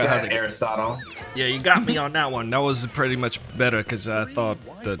figure out how to... Aristotle. Yeah, you got me on that one. That was pretty much better because I thought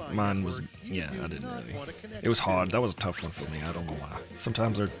that mine was... Yeah, I didn't really... It was hard. That was a tough one for me. I don't know why.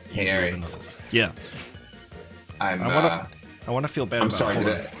 Sometimes they're easier than others. Yeah. I want to feel bad I'm about sorry.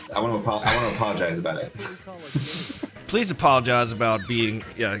 it. I want to apologize about it. Please apologize about being...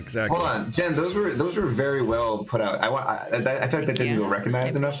 Yeah, exactly. Hold on, Jen. Those were very well put out. I feel like that didn't go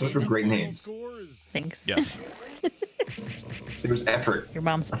recognized enough. Those were great names. Thanks. Yes. There was effort. Your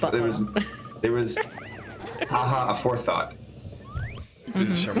mom's butt. There was a forethought.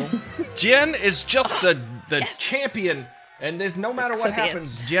 Jen is just the champion, and there's no matter what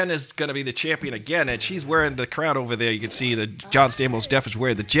happens, Jen is gonna be the champion again. And she's wearing the crown over there. You can see that John Stamos Def is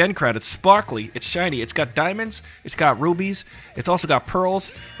wearing the Jen crown. It's sparkly, it's shiny, it's got diamonds, it's got rubies, it's also got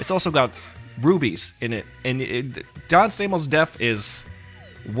pearls, it's also got rubies in it. And John Stamos Def is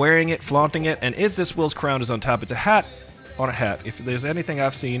wearing it, flaunting it, and Is This Will's crown is on top. It's a hat on a hat. If there's anything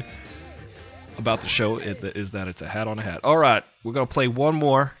I've seen about the show, it is that it's a hat on a hat. All right, we're gonna play one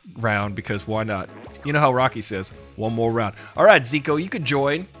more round because why not? You know how Rocky says, one more round. All right, Zico, you can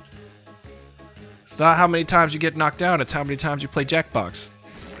join. It's not how many times you get knocked down, it's how many times you play Jackbox,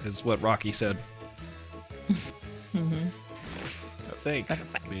 is what Rocky said. I think. I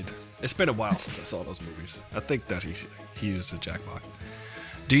mean, it's been a while since I saw those movies. I think that he used a Jackbox.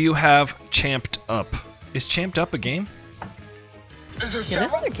 Do you have Champed Up? Is Champed Up a game? Yeah,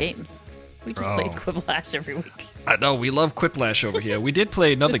 there's other games. We just play Quiplash every week. I know, we love Quiplash over here. We did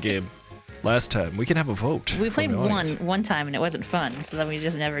play another game last time. We can have a vote. We played one time and it wasn't fun, so then we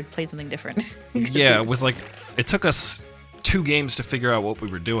just never played something different. Yeah, it was like, it took us 2 games to figure out what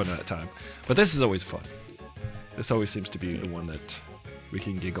we were doing at that time. But this is always fun. This always seems to be the one that we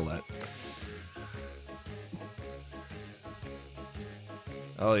can giggle at.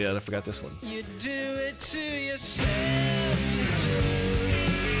 Oh yeah, I forgot this one. You do it to yourself.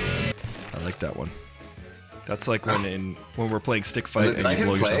 I like that one. That's like when we're playing stick fight and you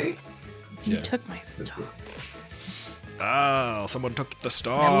blow yourself. You took my star. Oh, someone took the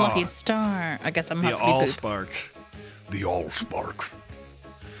star. My lucky star. I guess I'm the have to be Allspark. The Allspark.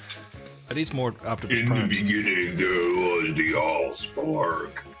 I need more Optimus Primes. In the beginning, there was the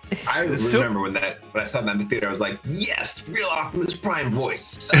Allspark. I remember when I saw that in the theater, I was like, yes, real Optimus Prime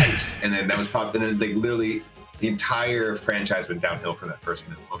voice, psyched. And then that was popped, and then like literally the entire franchise went downhill from that first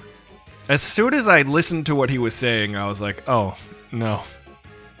minute. As soon as I listened to what he was saying, I was like, oh, no.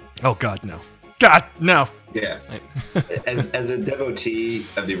 Oh, God, no. God, no. Yeah. as a devotee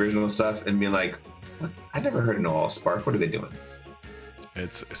of the original stuff and being like, what? I never heard of no Allspark. What are they doing?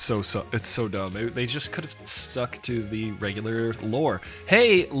 It's so dumb. They just could have stuck to the regular lore.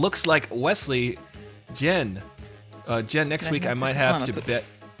 Hey, looks like Wesley, Jen, next week I might have to bet.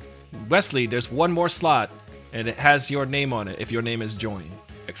 Wesley, there's one more slot, and it has your name on it. If your name is Join!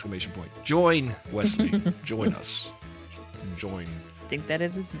 Exclamation point. Join, Wesley. Join us. Join. I think that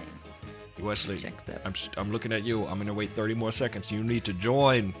is his name. Wesley, I'm looking at you. I'm gonna wait 30 more seconds. You need to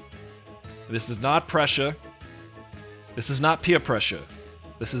join. This is not pressure. This is not peer pressure.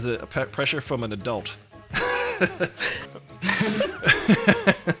 This is a pressure from an adult. That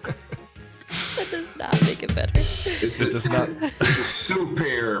does not make it better. This is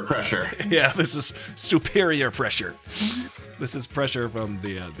superior pressure. Yeah, this is superior pressure. This is pressure from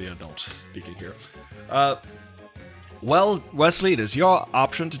the adults speaking here. Well, Wesley, it is your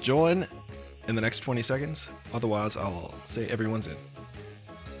option to join in the next 20 seconds. Otherwise, I'll say everyone's in.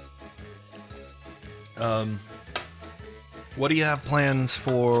 What do you have plans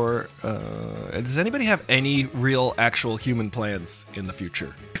for? Does anybody have any real, actual human plans in the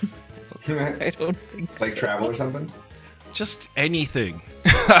future? I don't think like so. travel or something? Just anything.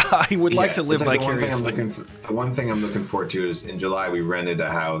 I would like to live vicariously. The one thing I'm looking forward to is in July we rented a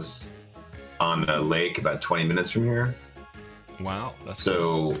house on a lake about 20 minutes from here. Wow, that's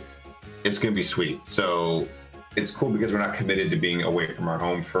so cool. It's gonna be sweet. So it's cool because we're not committed to being away from our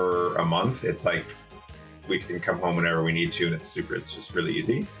home for a month. It's like we can come home whenever we need to, and it's just really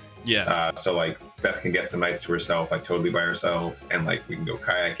easy. Yeah. So like Beth can get some nights to herself, like totally by herself, and like we can go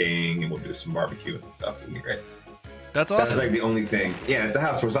kayaking and we'll do some barbecue and stuff. It'll be great. That's awesome. That's like the only thing. Yeah, it's a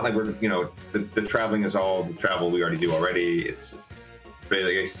house, so it's not like we're, the traveling is all the travel we already do already. It's just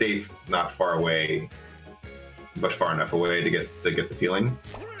really like safe, not far away, but far enough away to get the feeling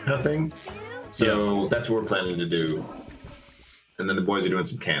kind of thing. So that's what we're planning to do. And then the boys are doing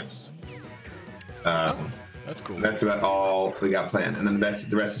some camps. That's cool. That's about all we got planned, and then the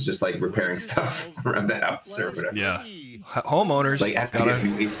rest is just like repairing stuff around the house or whatever. Yeah, homeowners. Like have to get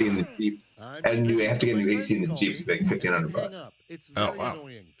new AC in the Jeep, and you have to get new AC in the Jeep. It's like $1,500. Oh wow,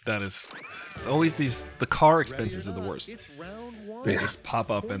 that is. It's always the car expenses are the worst. They just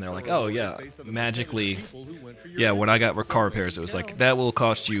pop up and they're like, oh yeah, magically. Yeah, when I got car repairs, it was like that will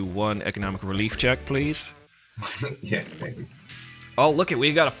cost you 1 economic relief check, please. Yeah, maybe. Oh, look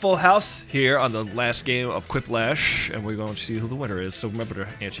we got a full house here on the last game of Quiplash, and we're going to see who the winner is. So remember to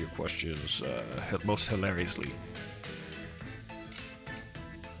answer your questions most hilariously.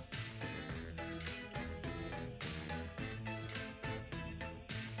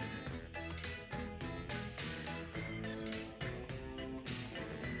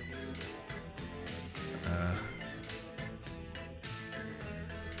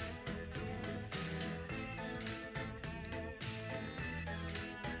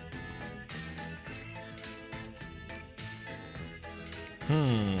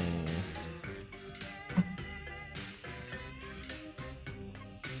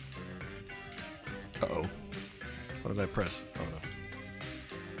 Uh-oh. What did I press? Oh no.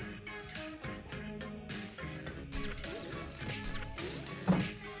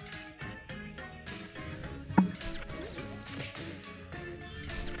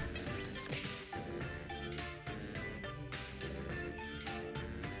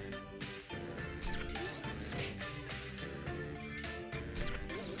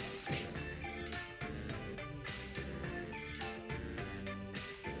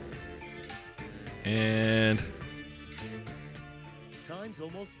 And time's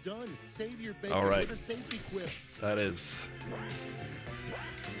almost done. Save your bacon all right. with a safety quip. That is.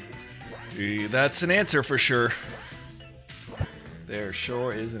 That's an answer for sure. There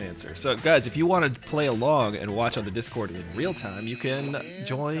sure is an answer. So, guys, if you want to play along and watch on the Discord in real time, you can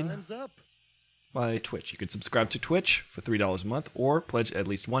join my Twitch. You can subscribe to Twitch for $3 a month or pledge at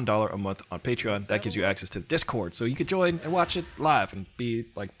least $1 a month on Patreon. That gives you access to the Discord, so you can join and watch it live and be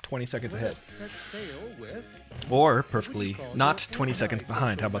like 20 seconds ahead. Or perfectly not 20 seconds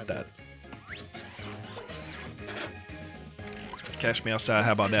behind. How about that? Cash me outside.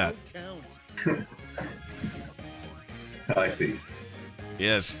 How about that? I like these.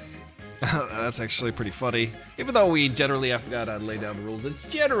 Yes. That's actually pretty funny. Even though we generally, I forgot how to lay down the rules, it's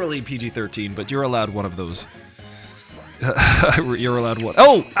generally PG-13, but you're allowed one of those. You're allowed one.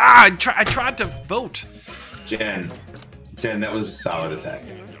 Oh! Ah! I tried to vote! Jen, that was a solid attack.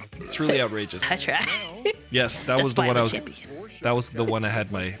 It's really outrageous. I tried. Yes, that was the one I was... That was the one I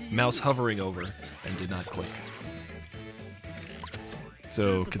had my mouse hovering over and did not click.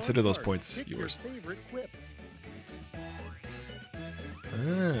 So consider those points yours.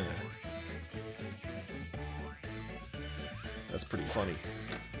 Ah. That's pretty funny.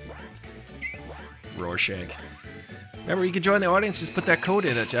 Rorschach. Remember, you can join the audience. Just put that code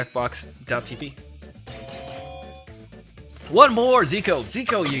in at jackbox.tv. One more, Zico.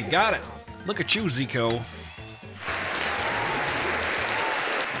 Zico, you got it. Look at you, Zico.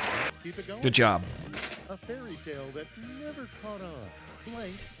 Good job. A fairy tale that never caught on.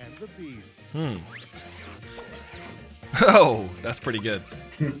 Blank and the Beast. Oh, that's pretty good.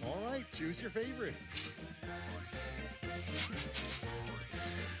 All right, choose your favorite.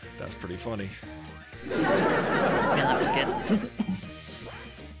 That's pretty funny. Yeah, that was good.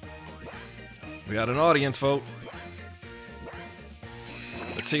 We got an audience vote.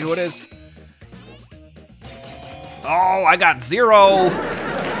 Let's see who it is. Oh, I got 0.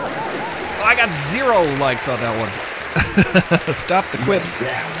 I got 0 likes on that one. Stop the quips.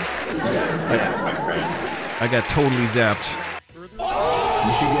 I got totally zapped.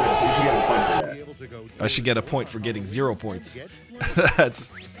 You should get a point for that. I should get a point for getting 0 points.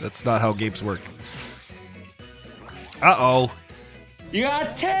 That's not how games work. Uh-oh. You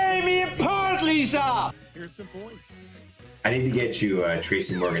are tearing me apart, Lisa! Here's some points. I need to get you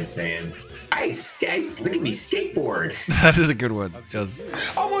Tracy Morgan saying, "I skate. Look at me skateboard." That is a good one. Because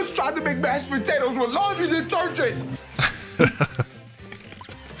I once tried to make mashed potatoes with laundry detergent. And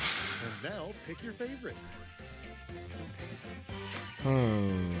now, pick your favorite.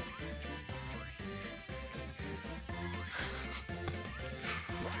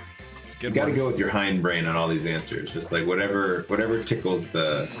 You gotta go with your hindbrain on all these answers. Just like whatever tickles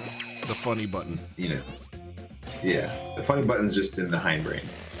the funny button. You know. Yeah, the funny button's just in the hindbrain.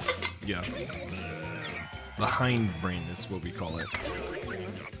 Yeah. The hindbrain is what we call it.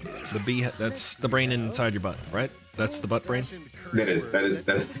 The B, that's the brain inside your butt, right? That's the butt brain? That is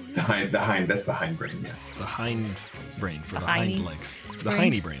the hind, that's the hindbrain, yeah. The hind brain for the hind legs. The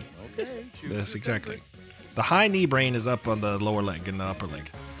hiney brain. Okay, Yes, exactly. The high knee brain is up on the lower leg and the upper leg.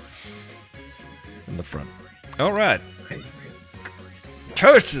 In the front. All right.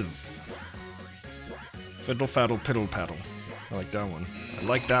 Curses! Fiddle faddle piddle paddle. I like that one. I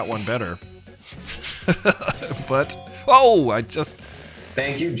like that one better. But, oh, I just...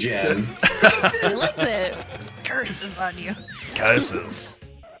 Thank you, Jen. Listen, curses on you. Curses.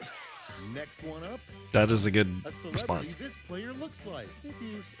 Next one up. That is a good A celebrity response. this player looks like. If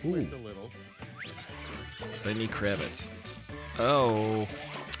you squint a little. Lenny Kravitz. Oh.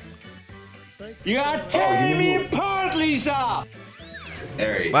 Thanks You are tearing me apart, Lisa!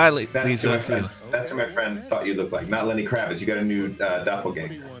 Harry, Bye, that's Lisa. who my friend. That's who my friend thought you looked like. Not Lenny Kravitz. You got a new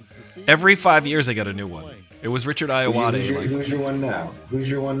doppelganger. Every 5 years I get a new one. It was Richard Iowade. Who's your one now? Who's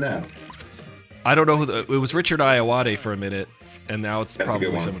your one now? I don't know who it was. Richard Iowade for a minute, and now it's That's a probably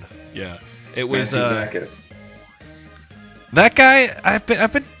good one. someone. Yeah, it was Zakis. that guy. I've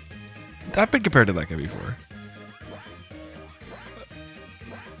been compared to that guy before.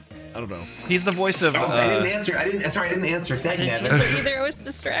 I don't know. He's the voice of. I didn't answer. I didn't answer. Dang it. Either I was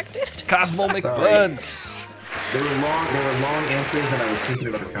distracted. Cosmo McBuds. There were long answers, and I was thinking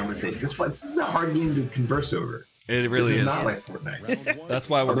about the conversation. This is a hard game to converse over. It really This is. not like Fortnite. That's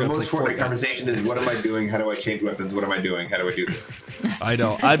why we're the going to most play Fortnite conversation is, what am I doing? How do I change weapons? What am I doing? How do I do this? I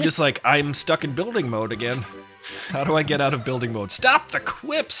know. I'm just like, I'm stuck in building mode again. How do I get out of building mode? Stop the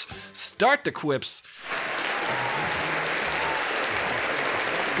quips. Start the quips.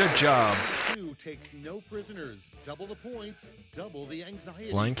 Good job. Two takes no prisoners. Double the points. Double the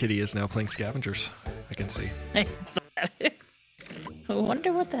anxiety. Lion Kitty is now playing scavengers. I can see. I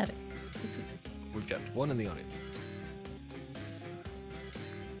wonder what that is. We've got one in the audience.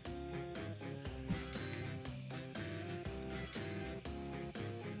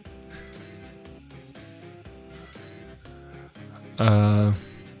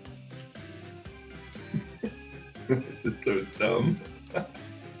 This is so dumb.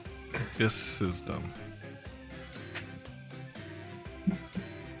 This is dumb.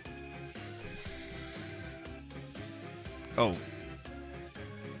 Oh.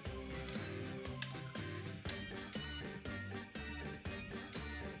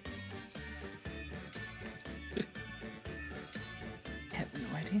 I have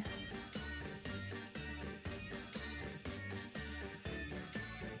no idea.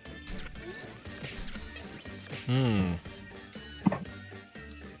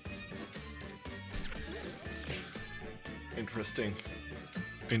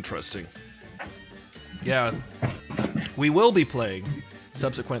 Interesting. Yeah, we will be playing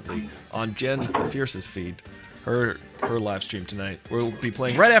subsequently on Jen the Fierce's feed, her live stream tonight. We'll be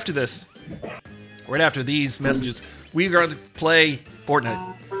playing right after this, right after these messages. We're going to play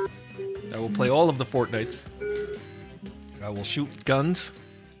Fortnite. I will play all of the Fortnites. I will shoot guns,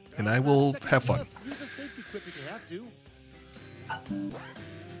 and I will have fun. Use a safety quip if you have to.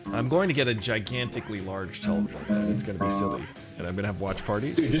 I'm going to get a gigantically large television, and it's going to be silly. And I'm going to have watch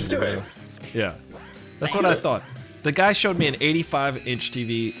parties. Dude, just do it. Yeah. That's what I thought. The guy showed me an 85-inch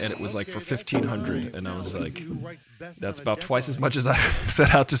TV, and it was like for $1,500, and I was like, "That's about twice as much as I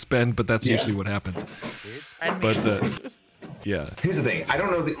set out to spend." But that's usually what happens. But yeah. Here's the thing. I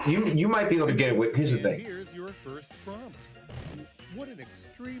don't know that you might be able to get it. Here's the thing. Here's your first prompt. What an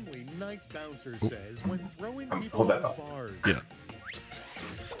extremely nice bouncer says when throwing people hold that off thought. bars. Yeah.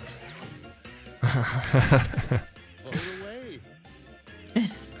 Blow it away.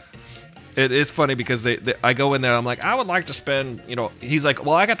 It is funny because I go in there, I'm like, I would like to spend, you know, he's like,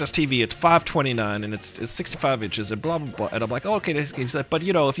 well, I got this TV, it's $529 and it's 65 inches and blah, blah, blah. And I'm like, oh, okay, he's like, but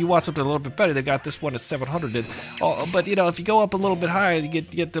you know, if you want something a little bit better, they got this one at 700. And, oh, but you know, if you go up a little bit higher, you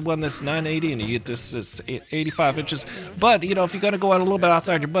get the one that's 980 and you get this 85 inches. But, you know, if you're going to go out a little bit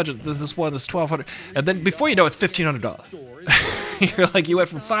outside your budget, there's this one that's 1200. And then before you know, it's $1,500. You're like, you went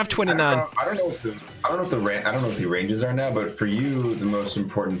from $529. I don't know what the ranges are now, but for you, the most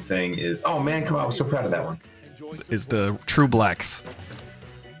important thing is, oh man, come on, I'm so proud of that one. Is the True Blacks.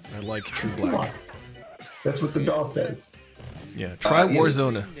 I like True Black. That's what the doll says. Yeah, try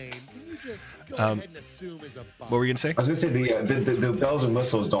Warzone. What were you gonna say? I was gonna say the bells and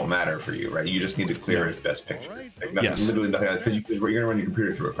whistles don't matter for you, right? You just need to clear its best picture. Like nothing, Yes. Literally nothing, because you're gonna run your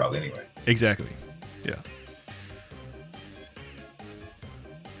computer through it probably anyway. Exactly. Yeah.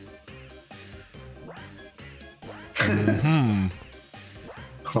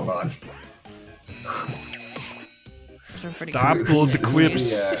 Hold on. Stop all the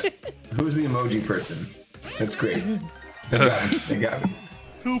quips. Who's the emoji person? That's great. They got me. They got me.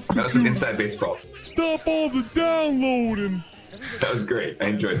 That was an inside baseball. Stop all the downloading. That was great. I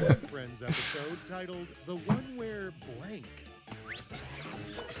enjoyed that. Friends episode titled "The One Where Blank."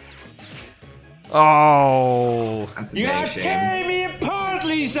 Oh. That's a You're dang shame. tearing me apart,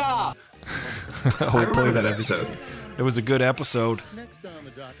 Lisa! I would play that episode. It was a good episode. Next on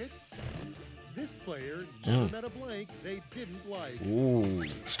the docket, this player never met a blank they didn't like. Ooh.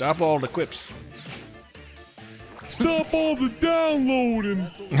 Stop all the quips. Stop all the downloading.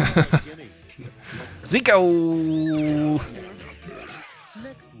 That's what we did at the beginning. Zico.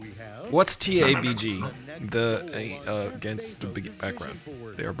 Next we have What's TABG? The against the big background.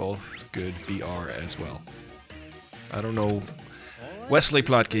 They are both good BR as well. I don't know. Wesley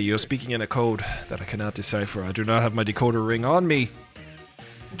Plotke, you're speaking in a code that I cannot decipher. I do not have my decoder ring on me.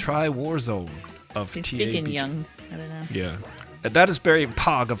 Try Warzone of He's TABG. speaking young. I don't know. Yeah. And that is very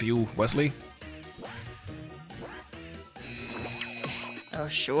pog of you, Wesley. Oh,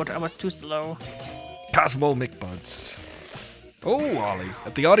 shoot. I was too slow. Cosmo McBuds. Oh, Ollie.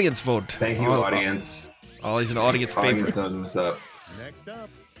 At the audience vote. Thank you, audience. Ollie's an audience Audience favorite. knows what's up. next up.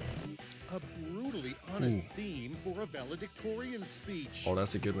 A brutally honest theme for a valedictorian speech. Oh,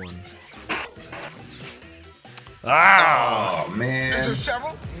 that's a good one. Ah! Oh, man. Is there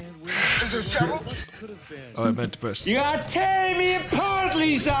several? Is there several? Oh, I meant to push. You're tearing me apart,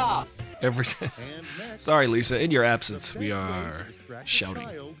 Lisa! Every Sorry, Lisa. In your absence, we are shouting.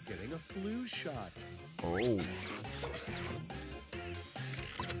 Child getting a flu shot. Oh.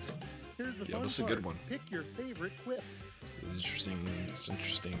 Here's the Yeah, fun that's a good part. one. Pick your favorite quip. It's an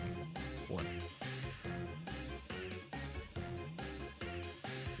interesting one.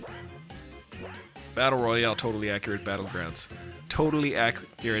 Battle Royale, totally accurate battlegrounds. Totally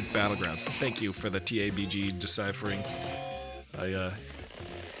accurate battlegrounds. Thank you for the TABG deciphering.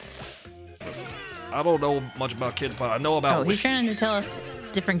 Listen, I don't know much about kids, but I know about. Oh, he's whiskey. trying to tell us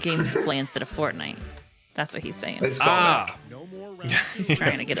different games to play instead of Fortnite. That's what he's saying. Ah, No more round He's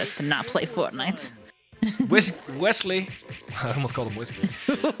trying to get us to not play Fortnite. Wesley. I almost called him Whiskey.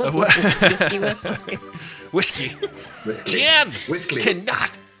 Whiskey Wesley. Whiskey. Whiskey. Jan Whiskey.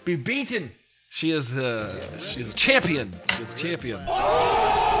 cannot be beaten. She is she's a champion. She's a champion.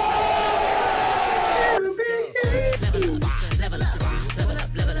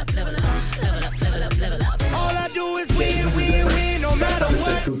 All I do is win, no matter Someone what.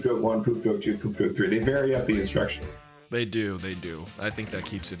 said poop joke 1, poop joke 2, poop joke 3. They vary up the instructions. They do. I think that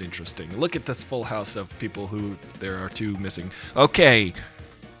keeps it interesting. Look at this full house of people who there are two missing. Okay.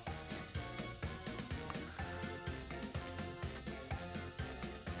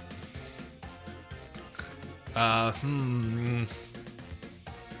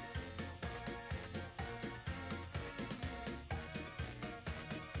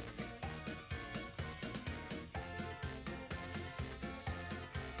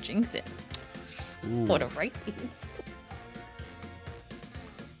 Jinx it. Ooh. What a right.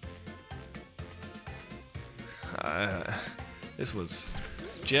 This was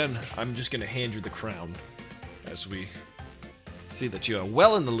Jen. I'm just gonna hand you the crown as we see that you are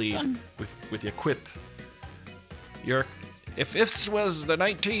well in the lead with your quip. If this was the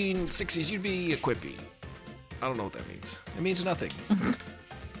 1960s, you'd be a quippy. I don't know what that means. It means nothing.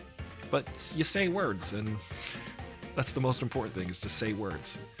 But you say words, and that's the most important thing, is to say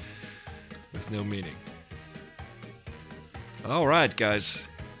words with no meaning. Alright, guys.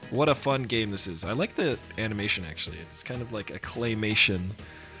 What a fun game this is. I like the animation, actually. It's kind of like a claymation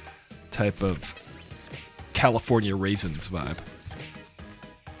type of California Raisins vibe.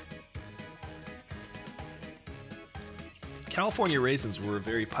 California Raisins were a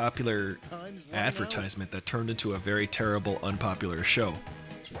very popular advertisement that turned into a very terrible, unpopular show.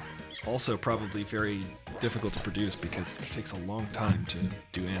 Also, probably very difficult to produce because it takes a long time to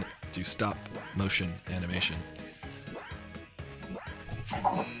do stop motion animation.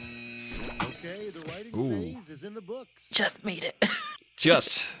 Okay, the writing phase is in the books. Just made it.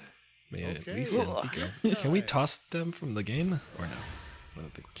 Just made it. Okay, Lisa, can we toss them from the game or no? I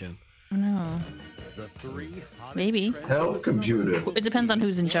don't think we can. No. The 3 hottest Maybe. trends Help of the summer. computer. It depends on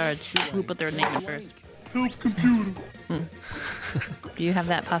who's in charge. Who put their name in first. Help computer. Do you have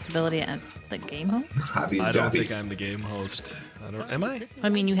that possibility as the game host? Hobbies, I don't jobbies. think I'm the game host. Am I? I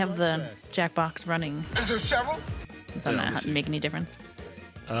mean, you have the Jackbox running. Is there several? Does that not make any difference?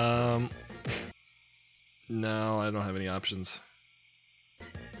 No, I don't have any options.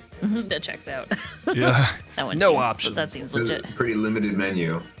 That checks out. Yeah. That one No seems, options. That seems It's a legit. pretty limited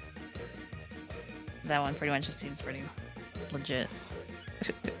menu. That one pretty much just seems pretty legit.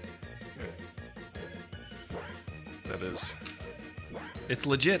 That is. It's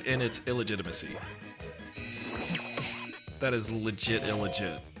legit in its illegitimacy. That is legit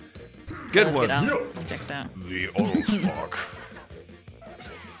illegit. Good Let's one. get on. That checks out. The auto stock.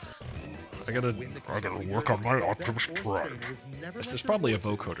 I gotta work on my Optimus Prime. There's probably a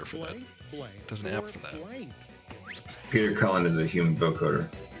vocoder for that. There's an app for that. Peter Cullen is a human vocoder.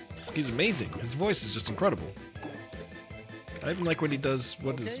 He's amazing. His voice is just incredible. I even like when he does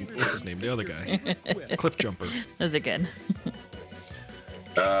what's his name? The other guy, Cliff Jumper. Those are good.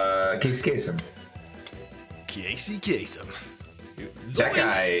 Casey Kasem. Casey Kasem. That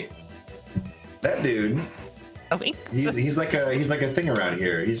guy. That dude. Oh, wait. He's like a thing around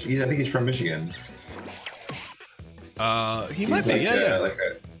here. I think he's from Michigan. He might be. Yeah.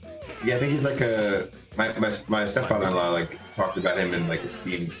 I think he's like a. My stepfather-in-law like talks about him in like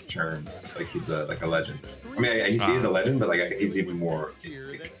esteemed terms. Like he's a legend. I mean, he is a legend, but like he's even more.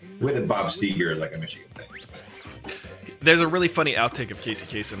 With the Bob Seger is like a Michigan thing. There's a really funny outtake of Casey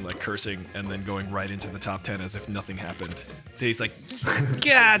Kasem like cursing and then going right into the top 10 as if nothing happened. So he's like,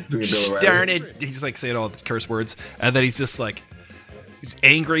 God darn it. He's like saying all the curse words. And then he's just like, he's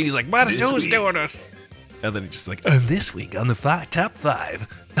angry. He's like, what is who's doing it? And then he's just like, this week on the top 5.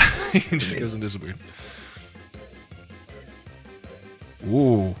 He just goes into disappear.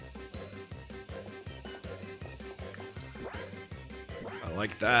 Ooh. I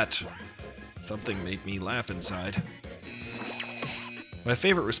like that. Something made me laugh inside. My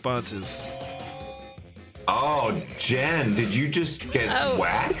favorite response is, oh, Jen, did you just get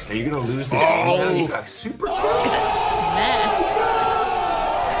waxed? Are you gonna lose the game? You got super.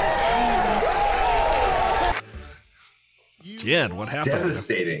 Jen, what happened?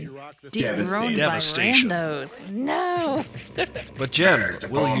 Devastating. Devastation. No. But Jen,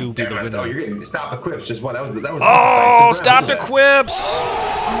 will you be the winner? Oh, you're getting stop the quips. Just what? That was. Oh, stop the quips!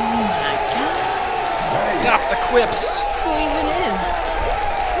 Stop the quips! Who even is?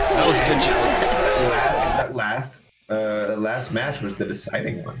 That was a good job. That last match was the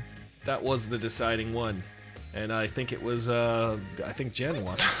deciding one. That was the deciding one. And I think it was, I think Jen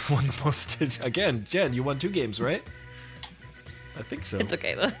won the most. Again, Jen, you won 2 games, right? I think so. It's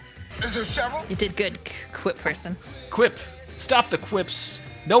okay, though. Is there several? You did good, quip person. Quip! Stop the quips!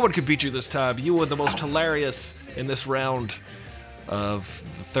 No one could beat you this time. You were the most hilarious in this round of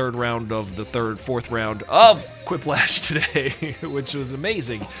the third round of the fourth round of Quiplash today, which was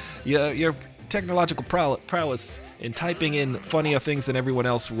amazing. Your technological prowess in typing in funnier things than everyone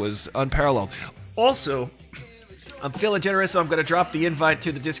else was unparalleled. Also, I'm feeling generous, so I'm going to drop the invite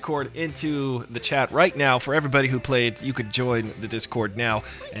to the Discord into the chat right now for everybody who played. You could join the Discord now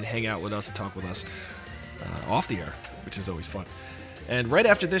and hang out with us and talk with us off the air, which is always fun. And right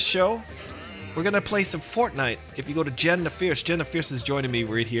after this show, we're going to play some Fortnite. If you go to Jen the Fierce is joining me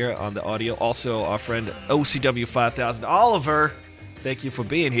right here on the audio. Also, our friend OCW5000 Oliver, thank you for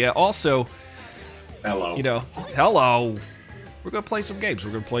being here. Also, hello. Hello. We're going to play some games. We're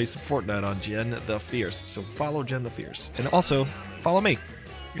going to play some Fortnite on Jen the Fierce. So follow Jen the Fierce. And also, follow me.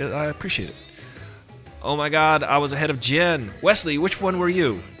 I appreciate it. Oh my god, I was ahead of Jen. Wesley, which one were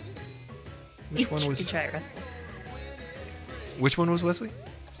you? Which one was... You try it, Russ. Which one was Wesley?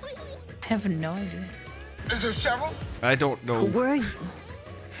 I have no idea. Is there several? I don't know. Who were you?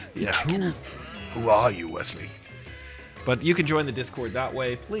 Yeah. Who are you, Wesley? But you can join the Discord that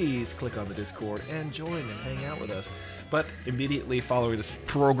way. Please click on the Discord and join and hang out with us. But immediately following this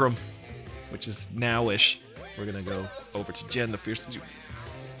program, which is now-ish, we're going to go over to Jen, the Fierce...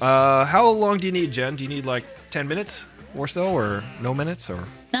 how long do you need, Jen? Do you need like 10 minutes or so, or no minutes, or?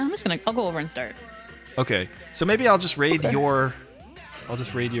 No, I'll go over and start. Okay, so maybe I'll just raid your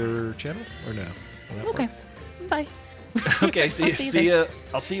channel, or no? Okay, bye. Okay, see you.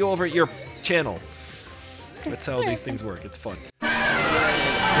 I'll see you over at your channel. That's how these things work. It's fun.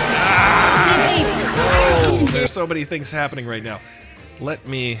 Oh, there's so many things happening right now. Let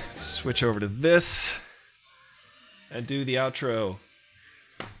me switch over to this and do the outro.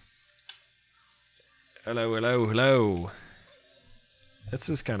 Hello, hello, hello. This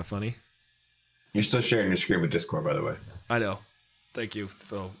is kind of funny. You're still sharing your screen with Discord, by the way. I know. Thank you,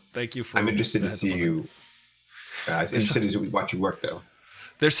 Phil. Thank you for... I'm interested to see you... I'm interested to watch you work, though.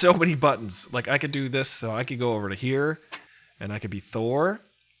 There's so many buttons. Like, I could do this, so I could go over to here, and I could be Thor.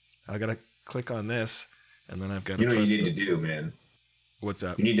 I gotta click on this, and then I've got to... You know what you need to do, man? What's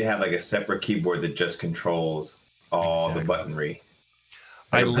that? You need to have, like, a separate keyboard that just controls all the buttonry.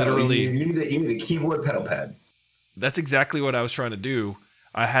 I literally... You need a keyboard pedal pad. That's exactly what I was trying to do.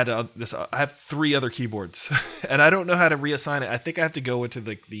 I have 3 other keyboards, and I don't know how to reassign it. I think I have to go into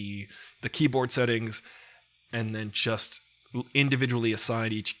the keyboard settings, and then just individually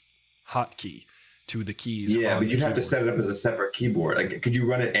assign each hotkey to the keys. Yeah, but you'd have to set it up as a separate keyboard. Like, could you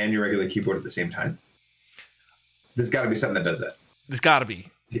run it and your regular keyboard at the same time? There's got to be something that does that. There's got to be.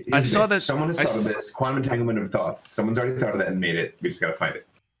 I saw that someone has thought of this quantum entanglement of thoughts. Someone's already thought of that and made it. We just got to find it.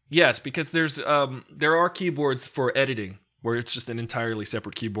 Yes, because there are keyboards for editing where it's just an entirely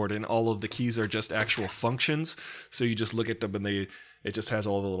separate keyboard, and all of the keys are just actual functions. So you just look at them, and it just has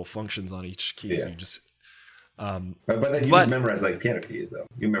all the little functions on each key. Yeah. So you just but then you just memorize like piano keys, though.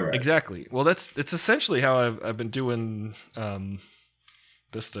 You memorize exactly. Well, it's essentially how I've been doing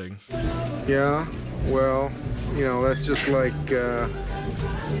this thing. Yeah, well, that's just like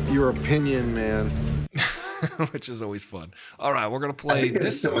your opinion, man. Which is always fun. All right, we're gonna play. I think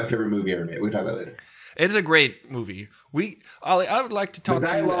this is still my favorite movie ever made. We'll talk about it later. It is a great movie. Ollie, I would like to talk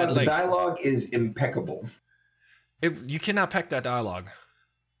to you. The dialogue is impeccable. You cannot peck that dialogue.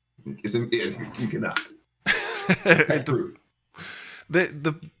 You cannot.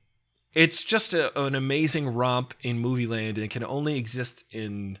 It's just an amazing romp in movie land, and it can only exist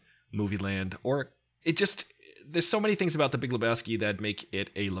in movie land, or it just... There's so many things about The Big Lebowski that make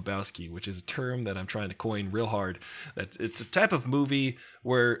it a Lebowski, which is a term that I'm trying to coin real hard. That it's a type of movie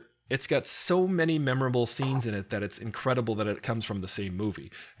where it's got so many memorable scenes in it that it's incredible that it comes from the same movie.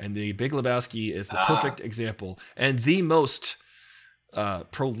 And The Big Lebowski is the perfect example, and the most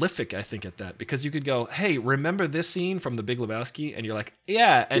prolific, I think, at that, because you could go, hey, remember this scene from The Big Lebowski? And you're like,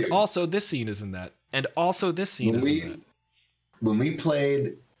 yeah, and also this scene is in that, and also this scene is in that. When we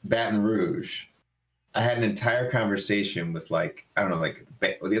played Baton Rouge, I had an entire conversation with, like, I don't know, like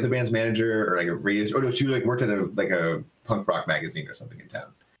the other band's manager, or like a radio. Oh no, she worked at a punk rock magazine or something in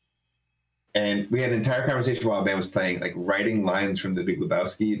town. And we had an entire conversation while the band was playing, like writing lines from The Big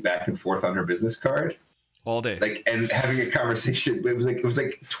Lebowski back and forth on her business card all day, like, and having a conversation. It was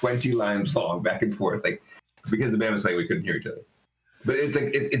like 20 lines long, back and forth, like, because the band was playing, we couldn't hear each other. But it's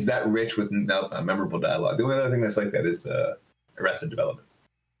like it's that rich with memorable dialogue. The only other thing that's like that is Arrested Development.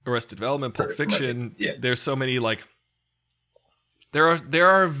 Arrested Development, Pulp Fiction. Yeah. There's so many, like, there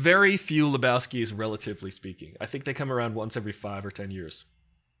are very few Lebowskis, relatively speaking. I think they come around once every 5 or 10 years.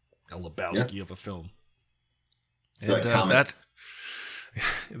 A Lebowski of a film. And that's...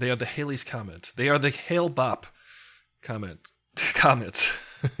 They are the Haley's Comment. They are the Hail Bop comments.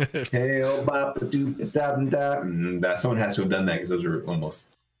 Hail Bop, that someone has to have done that, because those are almost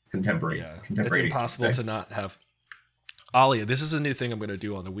contemporary. Yeah, it's impossible to not have. Ollie, this is a new thing I'm going to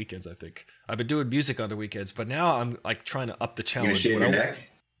do on the weekends, I think. I've been doing music on the weekends, but now I'm like trying to up the challenge. You're going to shave your neck?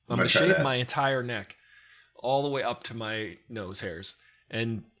 I'm going to shave my entire neck, all the way up to my nose hairs,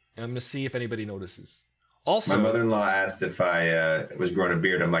 and I'm going to see if anybody notices. Also, my mother-in-law asked if I was growing a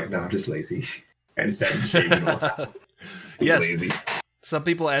beard. I'm like, no, I'm just lazy. I just haven't shaved in a while. Yes. Lazy. Some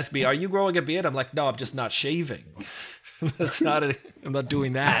people ask me, are you growing a beard? I'm like, no, I'm just not shaving. I'm not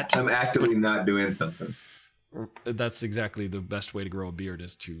doing that. I'm actively not doing something. That's exactly the best way to grow a beard,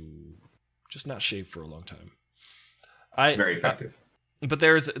 is to just not shave for a long time. It's very effective. But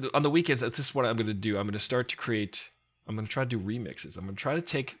there's, on the weekends, that's just what I'm going to do. I'm going to start to create, I'm going to try to do remixes. I'm going to try to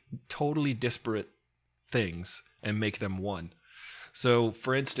take totally disparate things and make them one. So,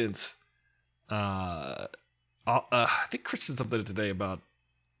 for instance, I think Chris said something today about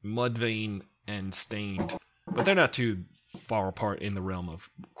Mudvayne and Stained, but they're not two far apart in the realm of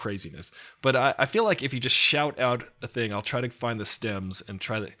craziness. But I feel like if you just shout out a thing, I'll try to find the stems and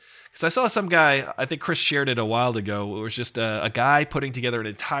try to. Because I saw some guy, I think Chris shared it a while ago. It was just a guy putting together an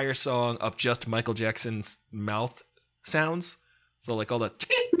entire song of just Michael Jackson's mouth sounds. So like all the.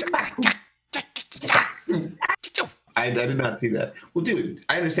 I did not see that. Well, dude,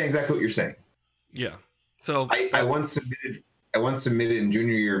 I understand exactly what you're saying. Yeah. So I once submitted in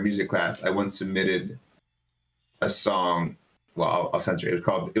junior year of music class. I once submitted a song. Well, I'll censor it.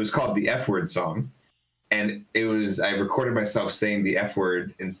 It was called the F word song, and I recorded myself saying the F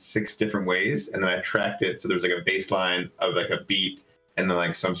word in 6 different ways, and then I tracked it. So there was like a bass line of like a beat, and then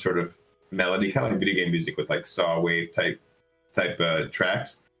like some sort of melody, kind of like video game music with like saw wave type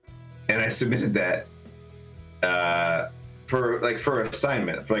tracks. And I submitted that for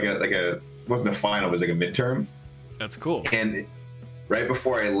assignment, for it wasn't a final, it was like a midterm. That's cool. And right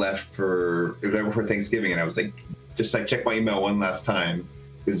before I left it was right before Thanksgiving, and I was like, just like check my email one last time,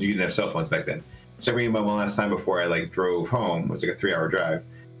 because you didn't have cell phones back then. Check my email one last time before I like drove home. It was like a 3-hour drive.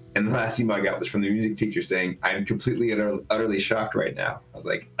 And the last email I got was from the music teacher saying, "I'm completely and utterly shocked right now." I was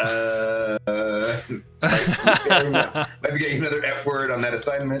like, might be getting another F word on that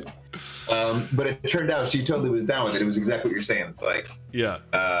assignment. But it turned out she totally was down with it. It was exactly what you're saying. It's like, yeah,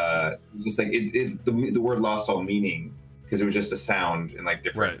 just like the word lost all meaning because it was just a sound and like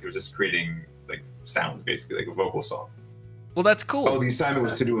different. Right. It was just creating like sound, basically like a vocal song. Well, that's cool. Oh, the assignment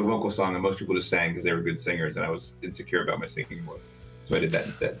was to do a vocal song, and most people just sang because they were good singers, and I was insecure about my singing voice. So I did that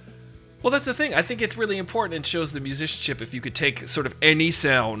instead. Well, that's the thing. I think it's really important and shows the musicianship if you could take sort of any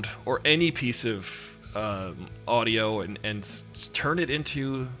sound or any piece of audio and turn it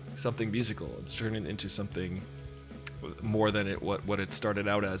into something musical and turn it into something more than what it started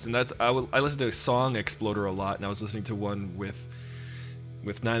out as. And that's I listen to Song Exploder a lot, and I was listening to one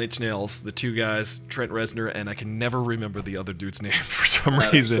with 9 Inch Nails, the 2 guys, Trent Reznor, and I can never remember the other dude's name for some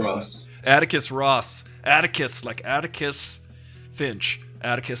reason. Atticus Ross. Atticus, like Atticus Finch.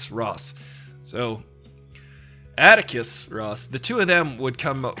 Atticus Ross. So Atticus Ross, the 2 of them would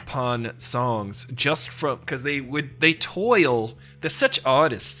come upon songs just from because they toil. They're such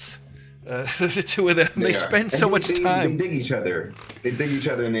artists. The 2 of them, they spend so much time. They dig each other. They dig each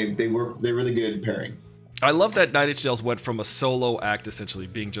other, and they work. They're really good pairing. I love that 9 Inch Nails went from a solo act, essentially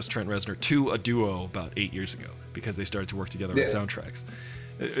being just Trent Reznor, to a duo about 8 years ago because they started to work together on soundtracks.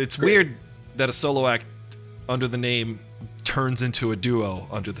 It's weird that a solo act under the name turns into a duo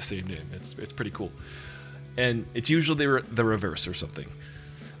under the same name. It's pretty cool, and it's usually the reverse or something.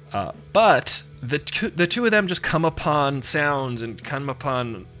 But the 2 of them just come upon sounds and come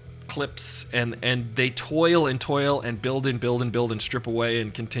upon clips, and they toil and build and strip away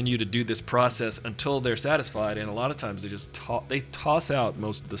and continue to do this process until they're satisfied. And a lot of times they just toss out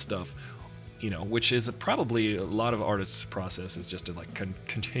most of the stuff, which is probably a lot of artists' process, is just to like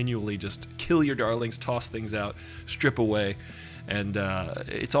continually just kill your darlings, toss things out, strip away, and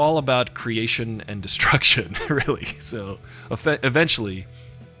it's all about creation and destruction, really. So eventually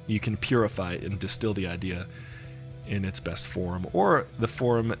you can purify and distill the idea in its best form, or the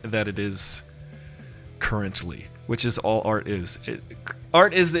form that it is currently, which is all art is.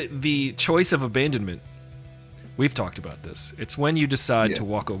 Art is the choice of abandonment. We've talked about this. It's when you decide to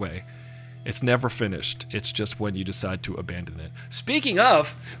walk away. It's never finished. It's just when you decide to abandon it. Speaking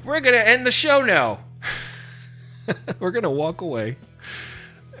of, we're going to end the show now. We're going to walk away.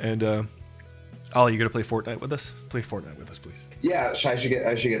 And, Ollie, you going to play Fortnite with us? Play Fortnite with us, please. Yeah, I should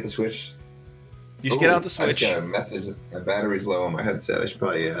get the Switch. You should get out the Switch. I just got a message. My battery's low on my headset. I should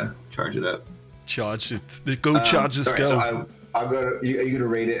probably charge it up. Charge it. Go charge this. Go. So I'll go to. Are you going to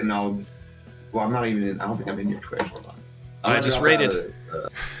rate it? And I'll. Well, I'm not even in. I don't think I'm in your Twitch. Hold on. I just rated.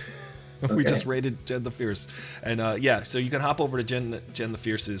 We just rated Jen the Fierce, and so you can hop over to Jen the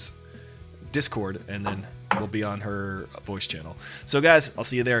Fierce's Discord, and then we'll be on her voice channel. So guys, I'll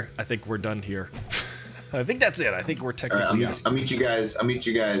see you there. I think we're done here. I think that's it. I think we're technically out. I'll meet you guys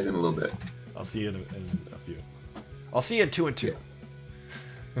in a little bit. I'll see you in a few. I'll see you in 2 and 2.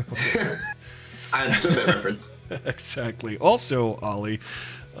 I understood that reference. Exactly. Also, Ollie.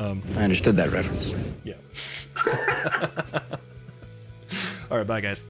 I understood that reference. Yeah. All right, bye, guys.